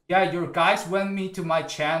cool. Yeah, your guys went me to my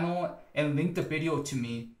channel and linked the video to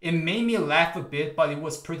me. It made me laugh a bit, but it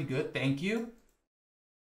was pretty good. Thank you.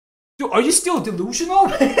 Dude, are you still delusional?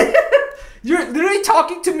 You're literally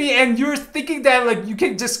talking to me and you're thinking that like you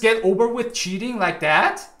can just get over with cheating like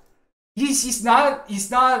that? He's not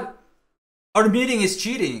admitting he's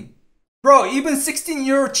cheating. Bro, even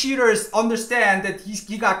 16-year-old cheaters understand that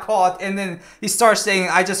he got caught and then he starts saying,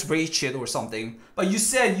 I just rage shit or something. But you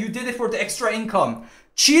said you did it for the extra income.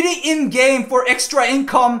 Cheating in-game for extra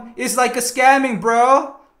income is like a scamming,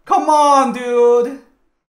 bro. Come on, dude.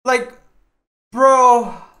 Like,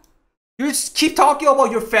 bro. You just keep talking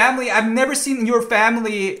about your family. I've never seen your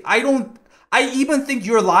family. I even think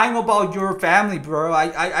you're lying about your family, bro.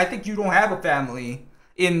 I think you don't have a family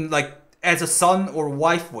in like as a son or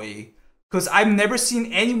wife way. Because I've never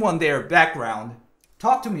seen anyone there background.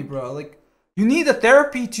 Talk to me, bro. Like, you need a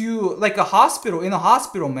therapy to, like, in a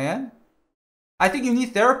hospital, man. I think you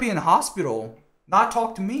need therapy in a hospital. Not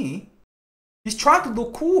talk to me. He's trying to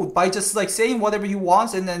look cool by just, like, saying whatever he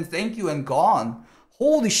wants and then thank you and gone.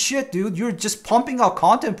 Holy shit, dude. You're just pumping out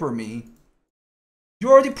content for me.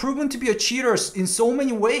 You're already proven to be a cheater in so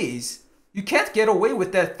many ways. You can't get away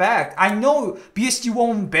with that fact. I know BSG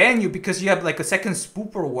won't ban you because you have like a second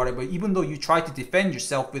spooper or whatever, even though you try to defend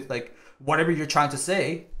yourself with like whatever you're trying to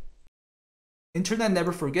say. Internet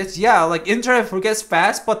never forgets. Yeah, like internet forgets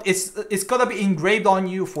fast, but it's gonna be engraved on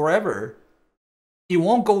you forever. It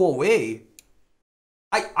won't go away.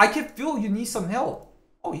 I can feel you need some help.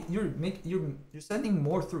 Oh, you're sending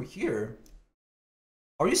more through here.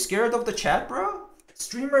 Are you scared of the chat, bro?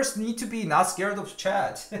 Streamers need to be not scared of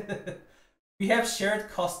chat. We have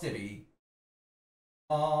shared custody.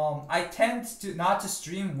 I tend to not to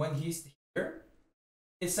stream when he's here.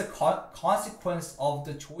 It's a consequence of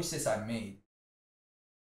the choices I made.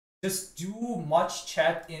 Just do much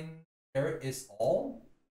chat in there is all.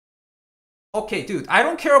 Okay, dude, I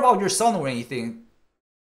don't care about your son or anything.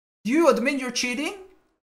 Do you admit you're cheating?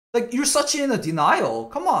 Like, you're such in a denial.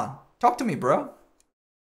 Come on, talk to me, bro.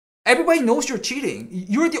 Everybody knows you're cheating.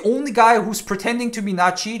 You're the only guy who's pretending to be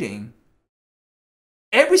not cheating.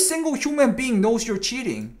 Every single human being knows you're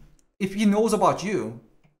cheating if he knows about you.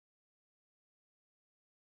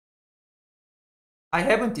 I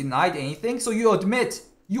haven't denied anything, so you admit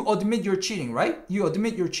you're cheating, right? You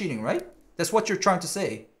admit you're cheating, right? That's what you're trying to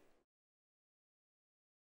say.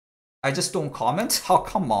 I just don't comment? Oh,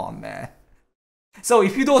 come on, man. So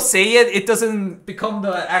if you don't say it, it doesn't become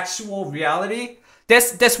the actual reality.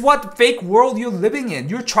 That's what fake world you're living in.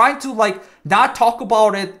 You're trying to like not talk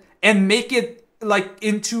about it and make it like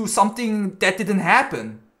into something that didn't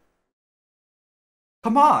happen.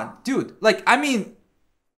 Come on, dude. Like, I mean,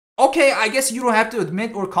 okay, I guess you don't have to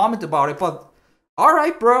admit or comment about it, but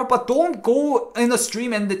alright, bro. But don't go in a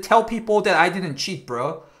stream and tell people that I didn't cheat,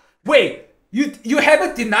 bro. Wait, you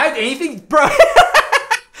haven't denied anything, bro?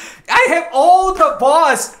 I have all the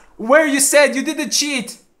bars where you said you didn't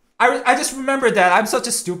cheat. I just remember that. I'm such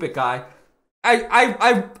a stupid guy.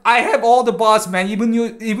 I have all the bars, man.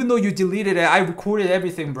 Even though you deleted it, I recorded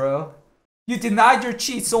everything, bro. You denied your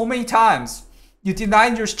cheat so many times. You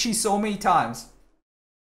denied your cheat so many times.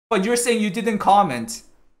 But you're saying you didn't comment.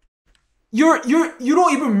 You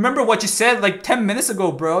don't even remember what you said like 10 minutes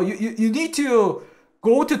ago, bro. You need to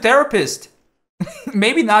go to therapist.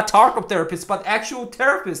 Maybe not Tarkov therapist, but actual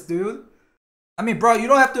therapist, dude. I mean, bro, you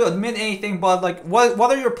don't have to admit anything, but like, what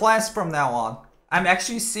are your plans from now on? I'm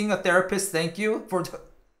actually seeing a therapist. Thank you for.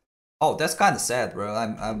 Oh, that's kind of sad, bro.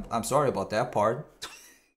 I'm sorry about that part.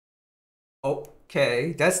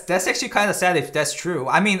 Okay, that's actually kind of sad if that's true.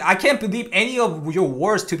 I mean, I can't believe any of your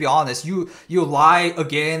words, to be honest. You lie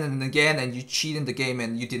again and again, and you cheat in the game,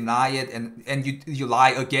 and you deny it, and you lie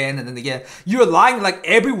again and then again. You're lying like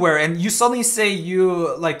everywhere, and you suddenly say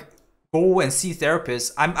you like go and see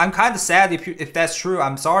therapists. I'm kind of sad if that's true.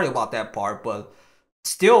 I'm sorry about that part, but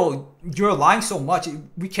still, you're lying so much.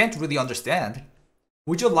 We can't really understand.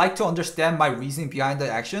 Would you like to understand my reasoning behind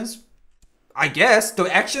the actions? I guess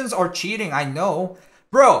the actions are cheating, I know.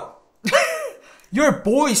 Bro, your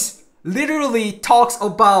voice literally talks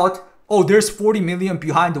about, oh, there's 40 million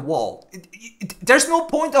behind the wall. There's no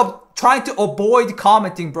point of trying to avoid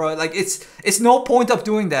commenting, bro. Like, it's no point of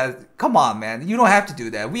doing that. Come on, man. You don't have to do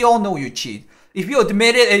that. We all know you cheat. If you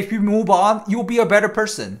admit it and if you move on, you'll be a better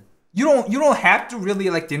person. You don't have to really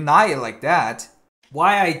like deny it like that.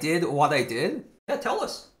 Why I did what I did? Yeah, tell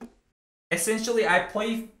us. Essentially, I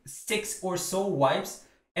play 6 or so wipes,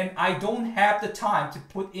 and I don't have the time to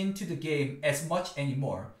put into the game as much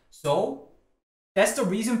anymore. So, that's the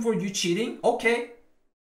reason for you cheating? Okay.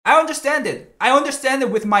 I understand it. I understand it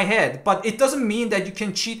with my head, but it doesn't mean that you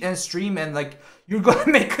can cheat and stream and like, you're gonna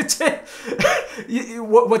make a...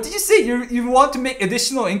 what did you say? You want to make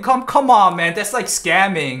additional income? Come on, man. That's like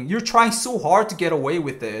scamming. You're trying so hard to get away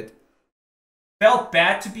with it. Felt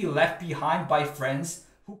bad to be left behind by friends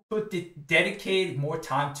who could dedicate more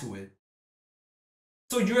time to it.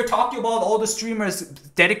 So you're talking about all the streamers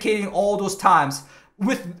dedicating all those times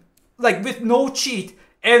with no cheat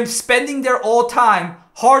and spending their all time,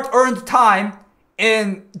 hard-earned time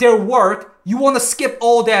in their work. You want to skip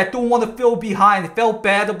all that, don't want to feel behind, felt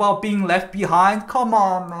bad about being left behind? Come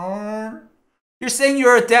on, man. You're saying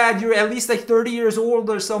you're a dad, you're at least like 30 years old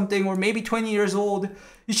or something, or maybe 20 years old.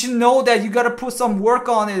 You should know that you gotta put some work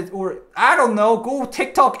on it, or I don't know, go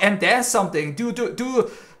TikTok and dance something. Do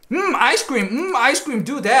ice cream,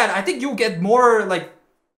 do that. I think you'll get more like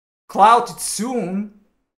clout soon.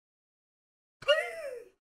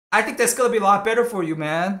 I think that's gonna be a lot better for you,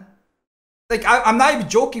 man. Like, I'm not even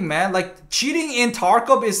joking, man. Like, cheating in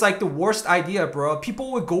Tarkov is like the worst idea, bro.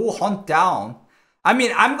 People would go hunt down. I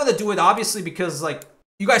mean, I'm gonna do it obviously because like,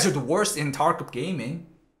 you guys are the worst in Tarkov gaming.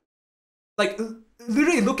 Like,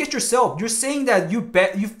 literally look at yourself. You're saying that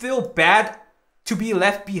you feel bad to be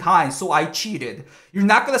left behind, so I cheated. You're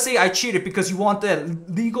not gonna say I cheated because you want the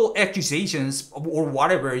legal accusations or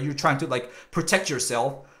whatever. You're trying to like protect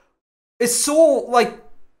yourself. It's so like,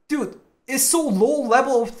 dude, it's so low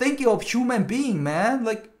level of thinking of human being, man.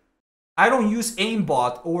 Like, I don't use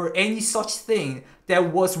aimbot or any such thing.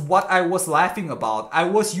 That was what I was laughing about. I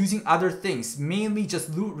was using other things, mainly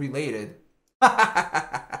just loot related.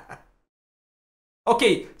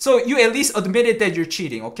 Okay, so you at least admitted that you're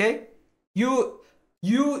cheating, okay? You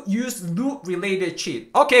used loot related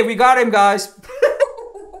cheat. Okay, we got him, guys.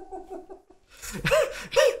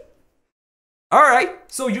 Alright,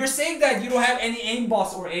 so you're saying that you don't have any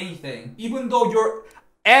aimbots or anything, even though your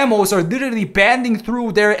ammos are literally bending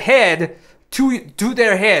through their head to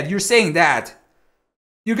their head. You're saying that.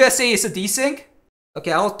 You're gonna say it's a desync?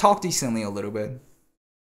 Okay, I'll talk decently a little bit.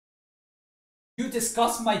 You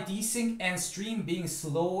discuss my desync and stream being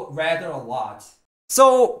slow rather a lot.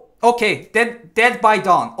 So, okay, Dead by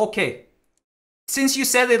Dawn. Okay, since you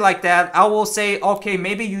said it like that, I will say, okay,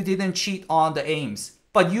 maybe you didn't cheat on the aims,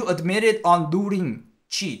 but you admitted on looting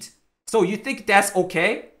cheat. So you think that's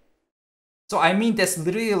okay? So I mean, that's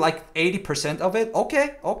literally like 80% of it.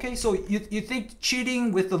 Okay, okay. So you think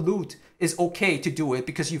cheating with the loot is okay to do it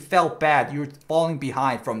because you felt bad, you're falling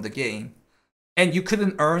behind from the game, and you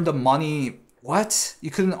couldn't earn the money. What?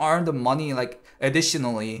 You couldn't earn the money like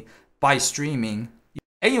additionally by streaming.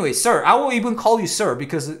 Anyway, sir, I will even call you sir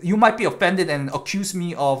because you might be offended and accuse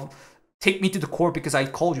me of take me to the court because I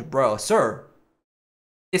called you bro. Sir,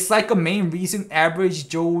 it's like a main reason average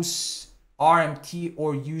Joe's RMT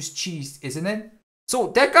or use cheese, isn't it? So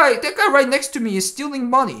that guy right next to me is stealing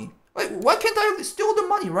money. Like, why can't I steal the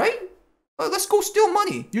money, right? Let's go steal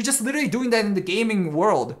money. You're just literally doing that in the gaming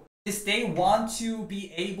world. Is they want to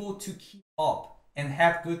be able to keep up and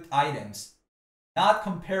have good items. Not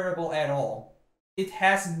comparable at all. It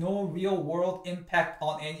has no real world impact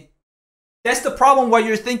on any. That's the problem why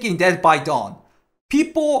you're thinking Dead by Dawn.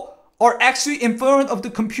 People are actually in front of the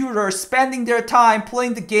computer spending their time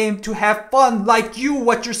playing the game to have fun like you,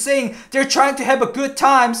 what you're saying. They're trying to have a good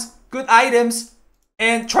times, good items,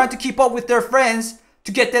 and trying to keep up with their friends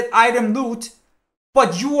to get that item loot.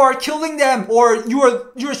 But you are killing them or you're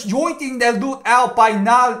yoinking that loot out by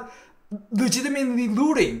not legitimately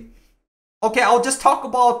looting. Okay, I'll just talk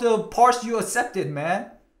about the parts you accepted, man.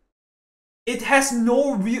 It has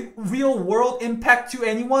no real world impact to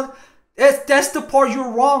anyone. That's the part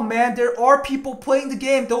you're wrong, man. There are people playing the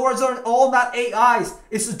game. Those are all not AIs.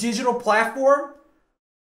 It's a digital platform.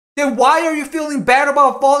 Then why are you feeling bad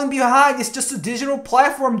about falling behind? It's just a digital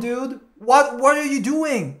platform, dude. What are you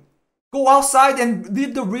doing? Go outside and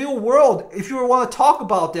live the real world if you want to talk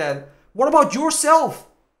about that. What about yourself?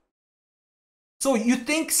 So you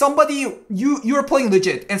think somebody, you're playing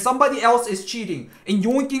legit and somebody else is cheating and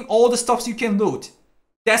yoinking all the stuffs you can loot.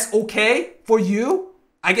 That's okay for you?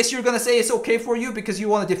 I guess you're gonna say it's okay for you because you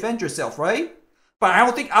want to defend yourself, right? But I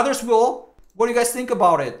don't think others will. What do you guys think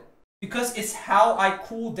about it? Because it's how I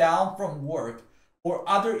cool down from work or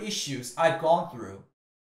other issues I've gone through.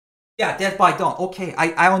 Yeah, Dead by Dawn. Okay,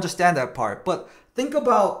 I understand that part. But think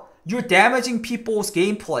about you're damaging people's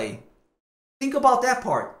gameplay. Think about that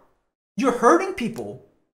part. You're hurting people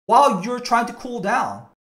while you're trying to cool down.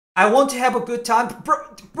 I want to have a good time.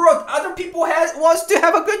 Bro, other people wants to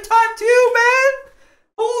have a good time too, man.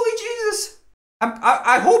 Holy Jesus.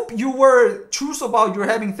 I hope you were truthful about your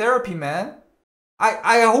having therapy, man.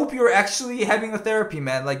 I hope you're actually having a therapy,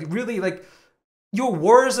 man. Like, really, like, your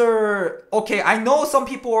words are... Okay, I know some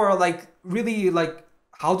people are, like, really, like...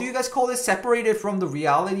 How do you guys call it? Separated from the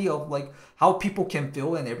reality of, like, how people can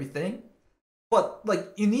feel and everything. But, like,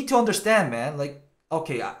 you need to understand, man. Like,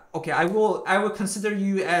 okay, I will consider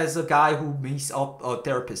you as a guy who meets up a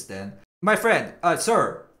therapist then. My friend,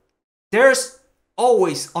 sir, there's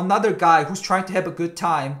always another guy who's trying to have a good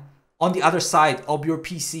time on the other side of your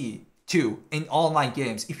PC too in online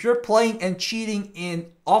games. If you're playing and cheating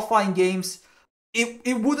in offline games,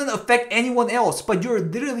 it wouldn't affect anyone else, but you're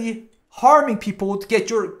literally harming people to get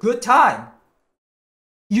your good time.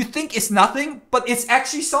 You think it's nothing, but it's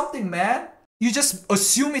actually something, man. You just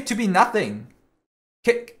assume it to be nothing.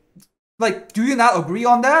 Like, do you not agree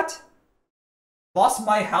on that? Lost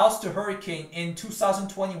my house to hurricane in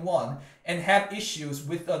 2021 and had issues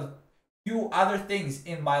with a few other things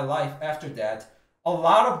in my life after that. A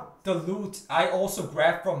lot of the loot I also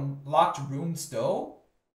grabbed from locked rooms though.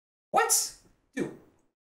 What? Dude,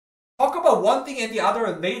 talk about one thing and the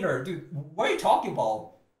other later. Dude, what are you talking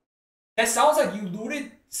about? That sounds like you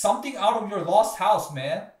looted something out of your lost house,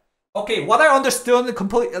 man. Okay, what I understood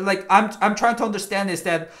completely, like I'm trying to understand is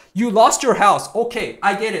that you lost your house. Okay,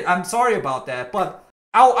 I get it. I'm sorry about that, but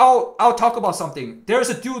I'll talk about something. There's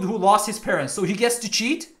a dude who lost his parents, so he gets to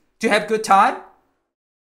cheat to have good time.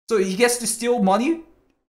 So he gets to steal money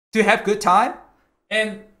to have good time,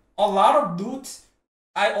 and a lot of loot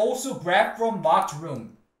I also grabbed from locked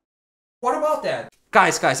room. What about that?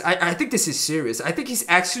 Guys, I think this is serious. I think he's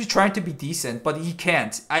actually trying to be decent, but he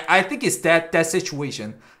can't. I think it's that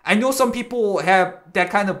situation. I know some people have that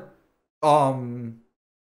kind of,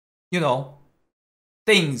 you know,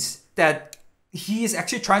 things that he is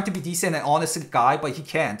actually trying to be decent and honest guy, but he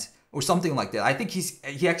can't, or something like that. I think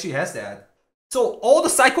he actually has that. So all the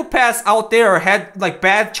psychopaths out there had like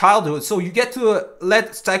bad childhood, so you get to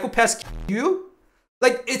let psychopaths kill you?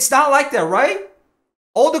 Like, it's not like that, right?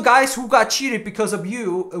 All the guys who got cheated because of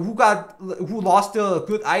you, who lost the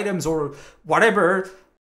good items or whatever,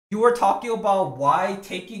 you were talking about why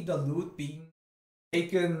taking the loot being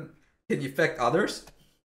taken can affect others?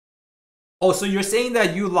 Oh, so you're saying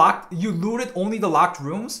that you looted only the locked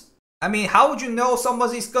rooms? I mean, how would you know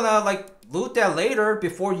somebody's gonna like loot that later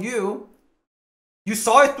before you? You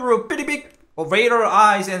saw it through a pretty big radar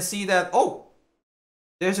eyes and see that, oh,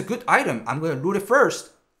 there's a good item. I'm gonna loot it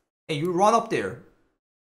first. Hey, you run up there.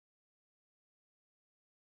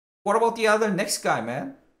 What about the other next guy,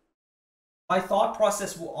 man? My thought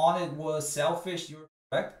process on it was selfish. You're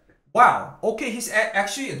correct. Wow. Okay, he's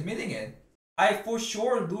actually admitting it. I for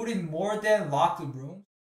sure looted more than locked rooms,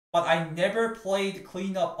 but I never played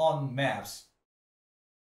cleanup on maps.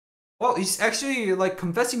 Well, he's actually like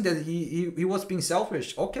confessing that he was being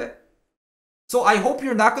selfish. Okay. So I hope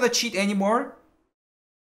you're not gonna cheat anymore.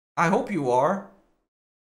 I hope you are.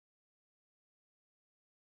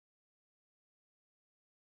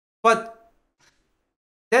 But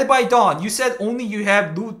Dead by Dawn, you said only you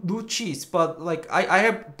have loot cheats, but like I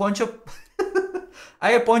have a bunch of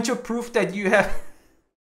I have a bunch of proof that you have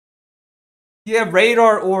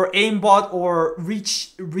radar or aimbot or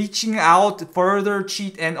reaching out further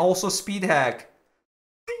cheat and also speed hack.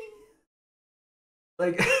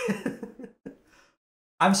 Like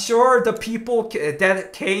I'm sure the people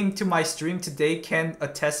that came to my stream today can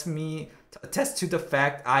attest to the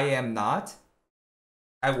fact I am not.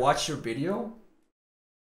 I watched your video.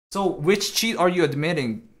 So which cheat are you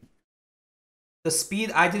admitting? The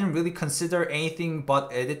speed, I didn't really consider anything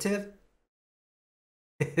but additive.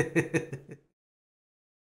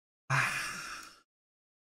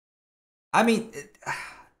 I mean,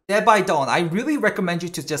 Dead by Dawn, I really recommend you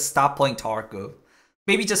to just stop playing Tarkov.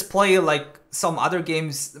 Maybe just play like some other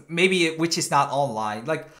games, maybe which is not online.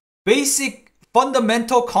 Like basic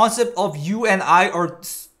fundamental concept of you and I are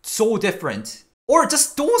so different. Or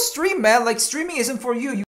just don't stream, man. Like streaming isn't for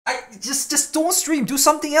you. Just don't stream. Do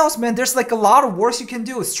something else, man. There's like a lot of work you can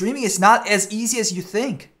do. Streaming is not as easy as you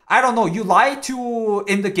think. I don't know. You lied to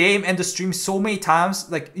in the game and the stream so many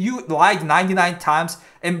times. Like you lied 99 times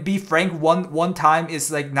and be frank one time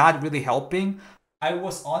is like not really helping. I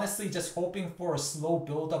was honestly just hoping for a slow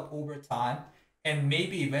build up over time and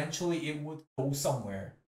maybe eventually it would go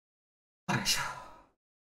somewhere.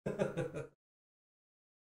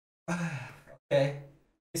 Okay.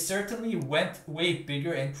 It certainly went way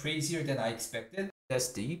bigger and crazier than I expected. That's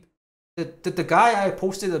deep. The guy I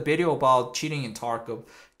posted a video about cheating in Tarkov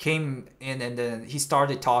came in and then he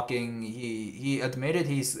started talking. He admitted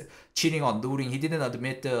he's cheating on looting. He didn't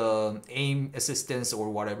admit the aim assistance or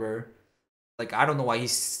whatever. Like I don't know why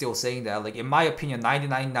he's still saying that. Like in my opinion,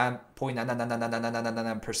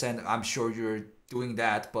 99.9999999% I'm sure you're doing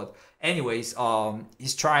that. But anyways,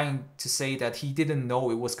 he's trying to say that he didn't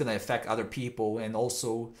know it was gonna affect other people, and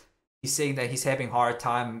also he's saying that he's having a hard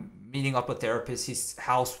time meeting up a therapist. His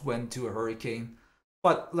house went to a hurricane.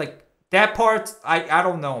 But like that part, I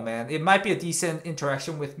don't know, man. It might be a decent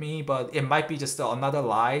interaction with me, but it might be just another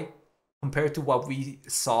lie compared to what we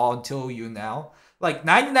saw until you now. Like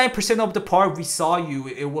 99% of the part we saw you,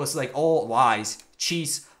 it was like all lies,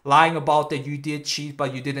 cheats, lying about that you did cheat,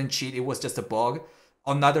 but you didn't cheat. It was just a bug.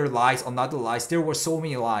 Another lies. There were so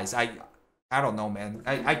many lies. I don't know, man.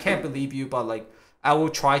 I can't believe you, but like I will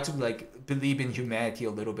try to like believe in humanity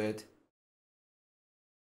a little bit.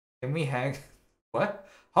 Can we hang? What?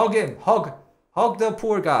 Hug him. Hug the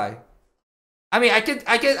poor guy. I mean, I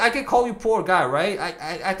can call you poor guy, right?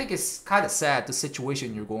 I think it's kind of sad the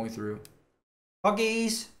situation you're going through.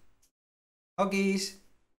 Huggies. Huggies.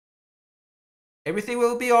 Everything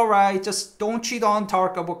will be alright. Just don't cheat on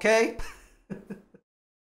Tarkov, okay?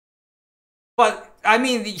 But, I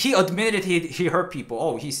mean, he admitted he hurt people.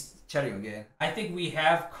 Oh, he's chatting again. I think we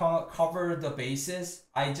have covered the bases.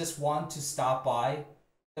 I just want to stop by.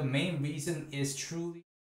 The main reason is truly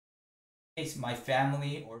in case my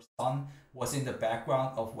family or son was in the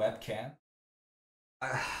background of webcam.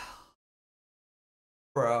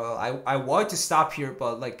 Bro, I wanted to stop here,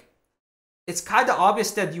 but like, it's kind of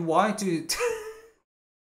obvious that you wanted to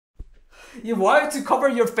you wanted to cover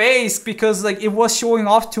your face because like it was showing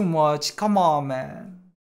off too much. Come on, man.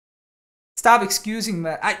 Stop excusing,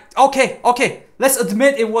 man. Okay. Let's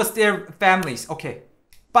admit it was their families. Okay.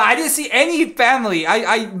 But I didn't see any family.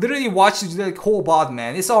 I literally watched the whole VOD,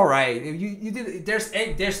 man. It's alright. You did.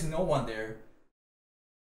 There's no one there.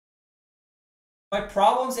 My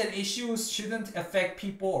problems and issues shouldn't affect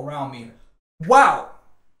people around me. Wow.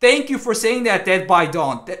 Thank you for saying that, Dead by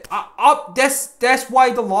Dawn. That's why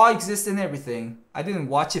the law exists and everything. I didn't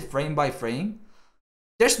watch it frame by frame.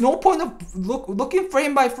 There's no point of looking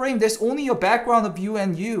frame by frame. There's only a background of you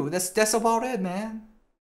and you. That's about it, man.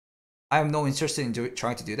 I have no interest in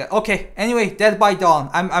trying to do that. Okay, anyway, Dead by Dawn.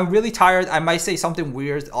 I'm really tired. I might say something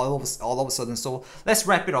weird all of a sudden. So let's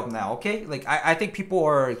wrap it up now, okay? Like I think people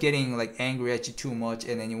are getting like angry at you too much.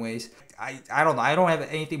 And anyways, I don't know. I don't have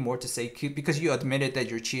anything more to say because you admitted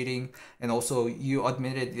that you're cheating, and also you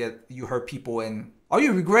admitted that you hurt people. And are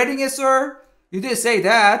you regretting it, sir? You didn't say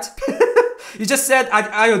that. You just said,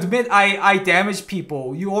 I admit I damaged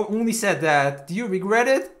people. You only said that. Do you regret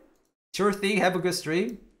it? Sure thing, have a good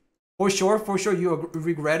stream. For sure, you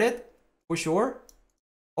regret it? For sure?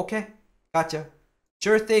 Okay, gotcha.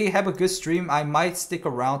 Sure thing, have a good stream. I might stick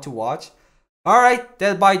around to watch. Alright,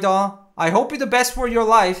 Dead by Dawn. I hope you the best for your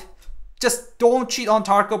life. Just don't cheat on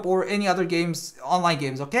Tarkov or any other games, online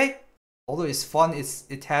games, okay? Although it's fun,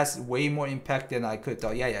 it has way more impact than I could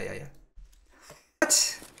thought. Yeah.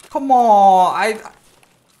 What? Come on,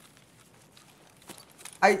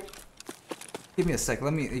 give me a sec.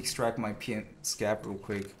 Let me extract my PM scab real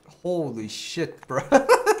quick. Holy shit, bro.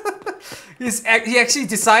 He actually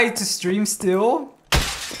decided to stream still?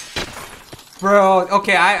 Bro,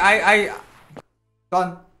 okay, I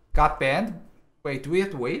got banned. Wait, do we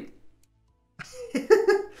have to wait? Do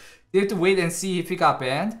we have to wait and see if he got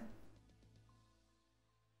banned?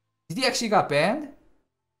 Did he actually got banned?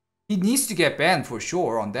 He needs to get banned for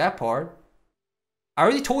sure on that part. I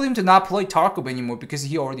already told him to not play Tarkov anymore because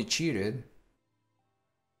he already cheated.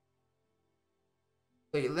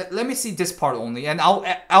 Wait, let me see this part only, and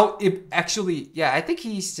actually, yeah, I think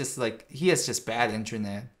he's just like, he has just bad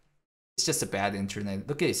internet. It's just a bad internet.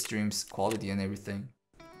 Look at his streams quality and everything.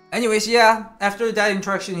 Anyways, yeah, after that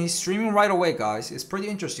interaction, he's streaming right away, guys. It's pretty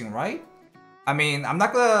interesting, right? I mean, I'm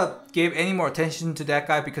not gonna give any more attention to that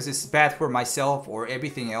guy because it's bad for myself or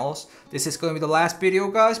everything else. This is gonna be the last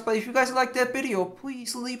video, guys, but if you guys like that video,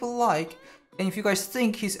 please leave a like. And if you guys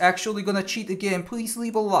think he's actually gonna cheat again, please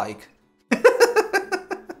leave a like.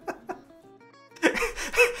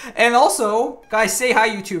 And also, guys, say hi,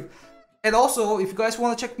 YouTube. And also, if you guys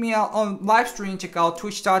want to check me out on Livestream, check out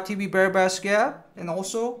twitch.tv VeryBadSCAV. And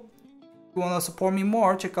also, if you want to support me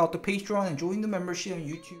more, check out the Patreon and join the membership on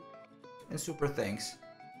YouTube. And super thanks.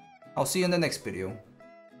 I'll see you in the next video.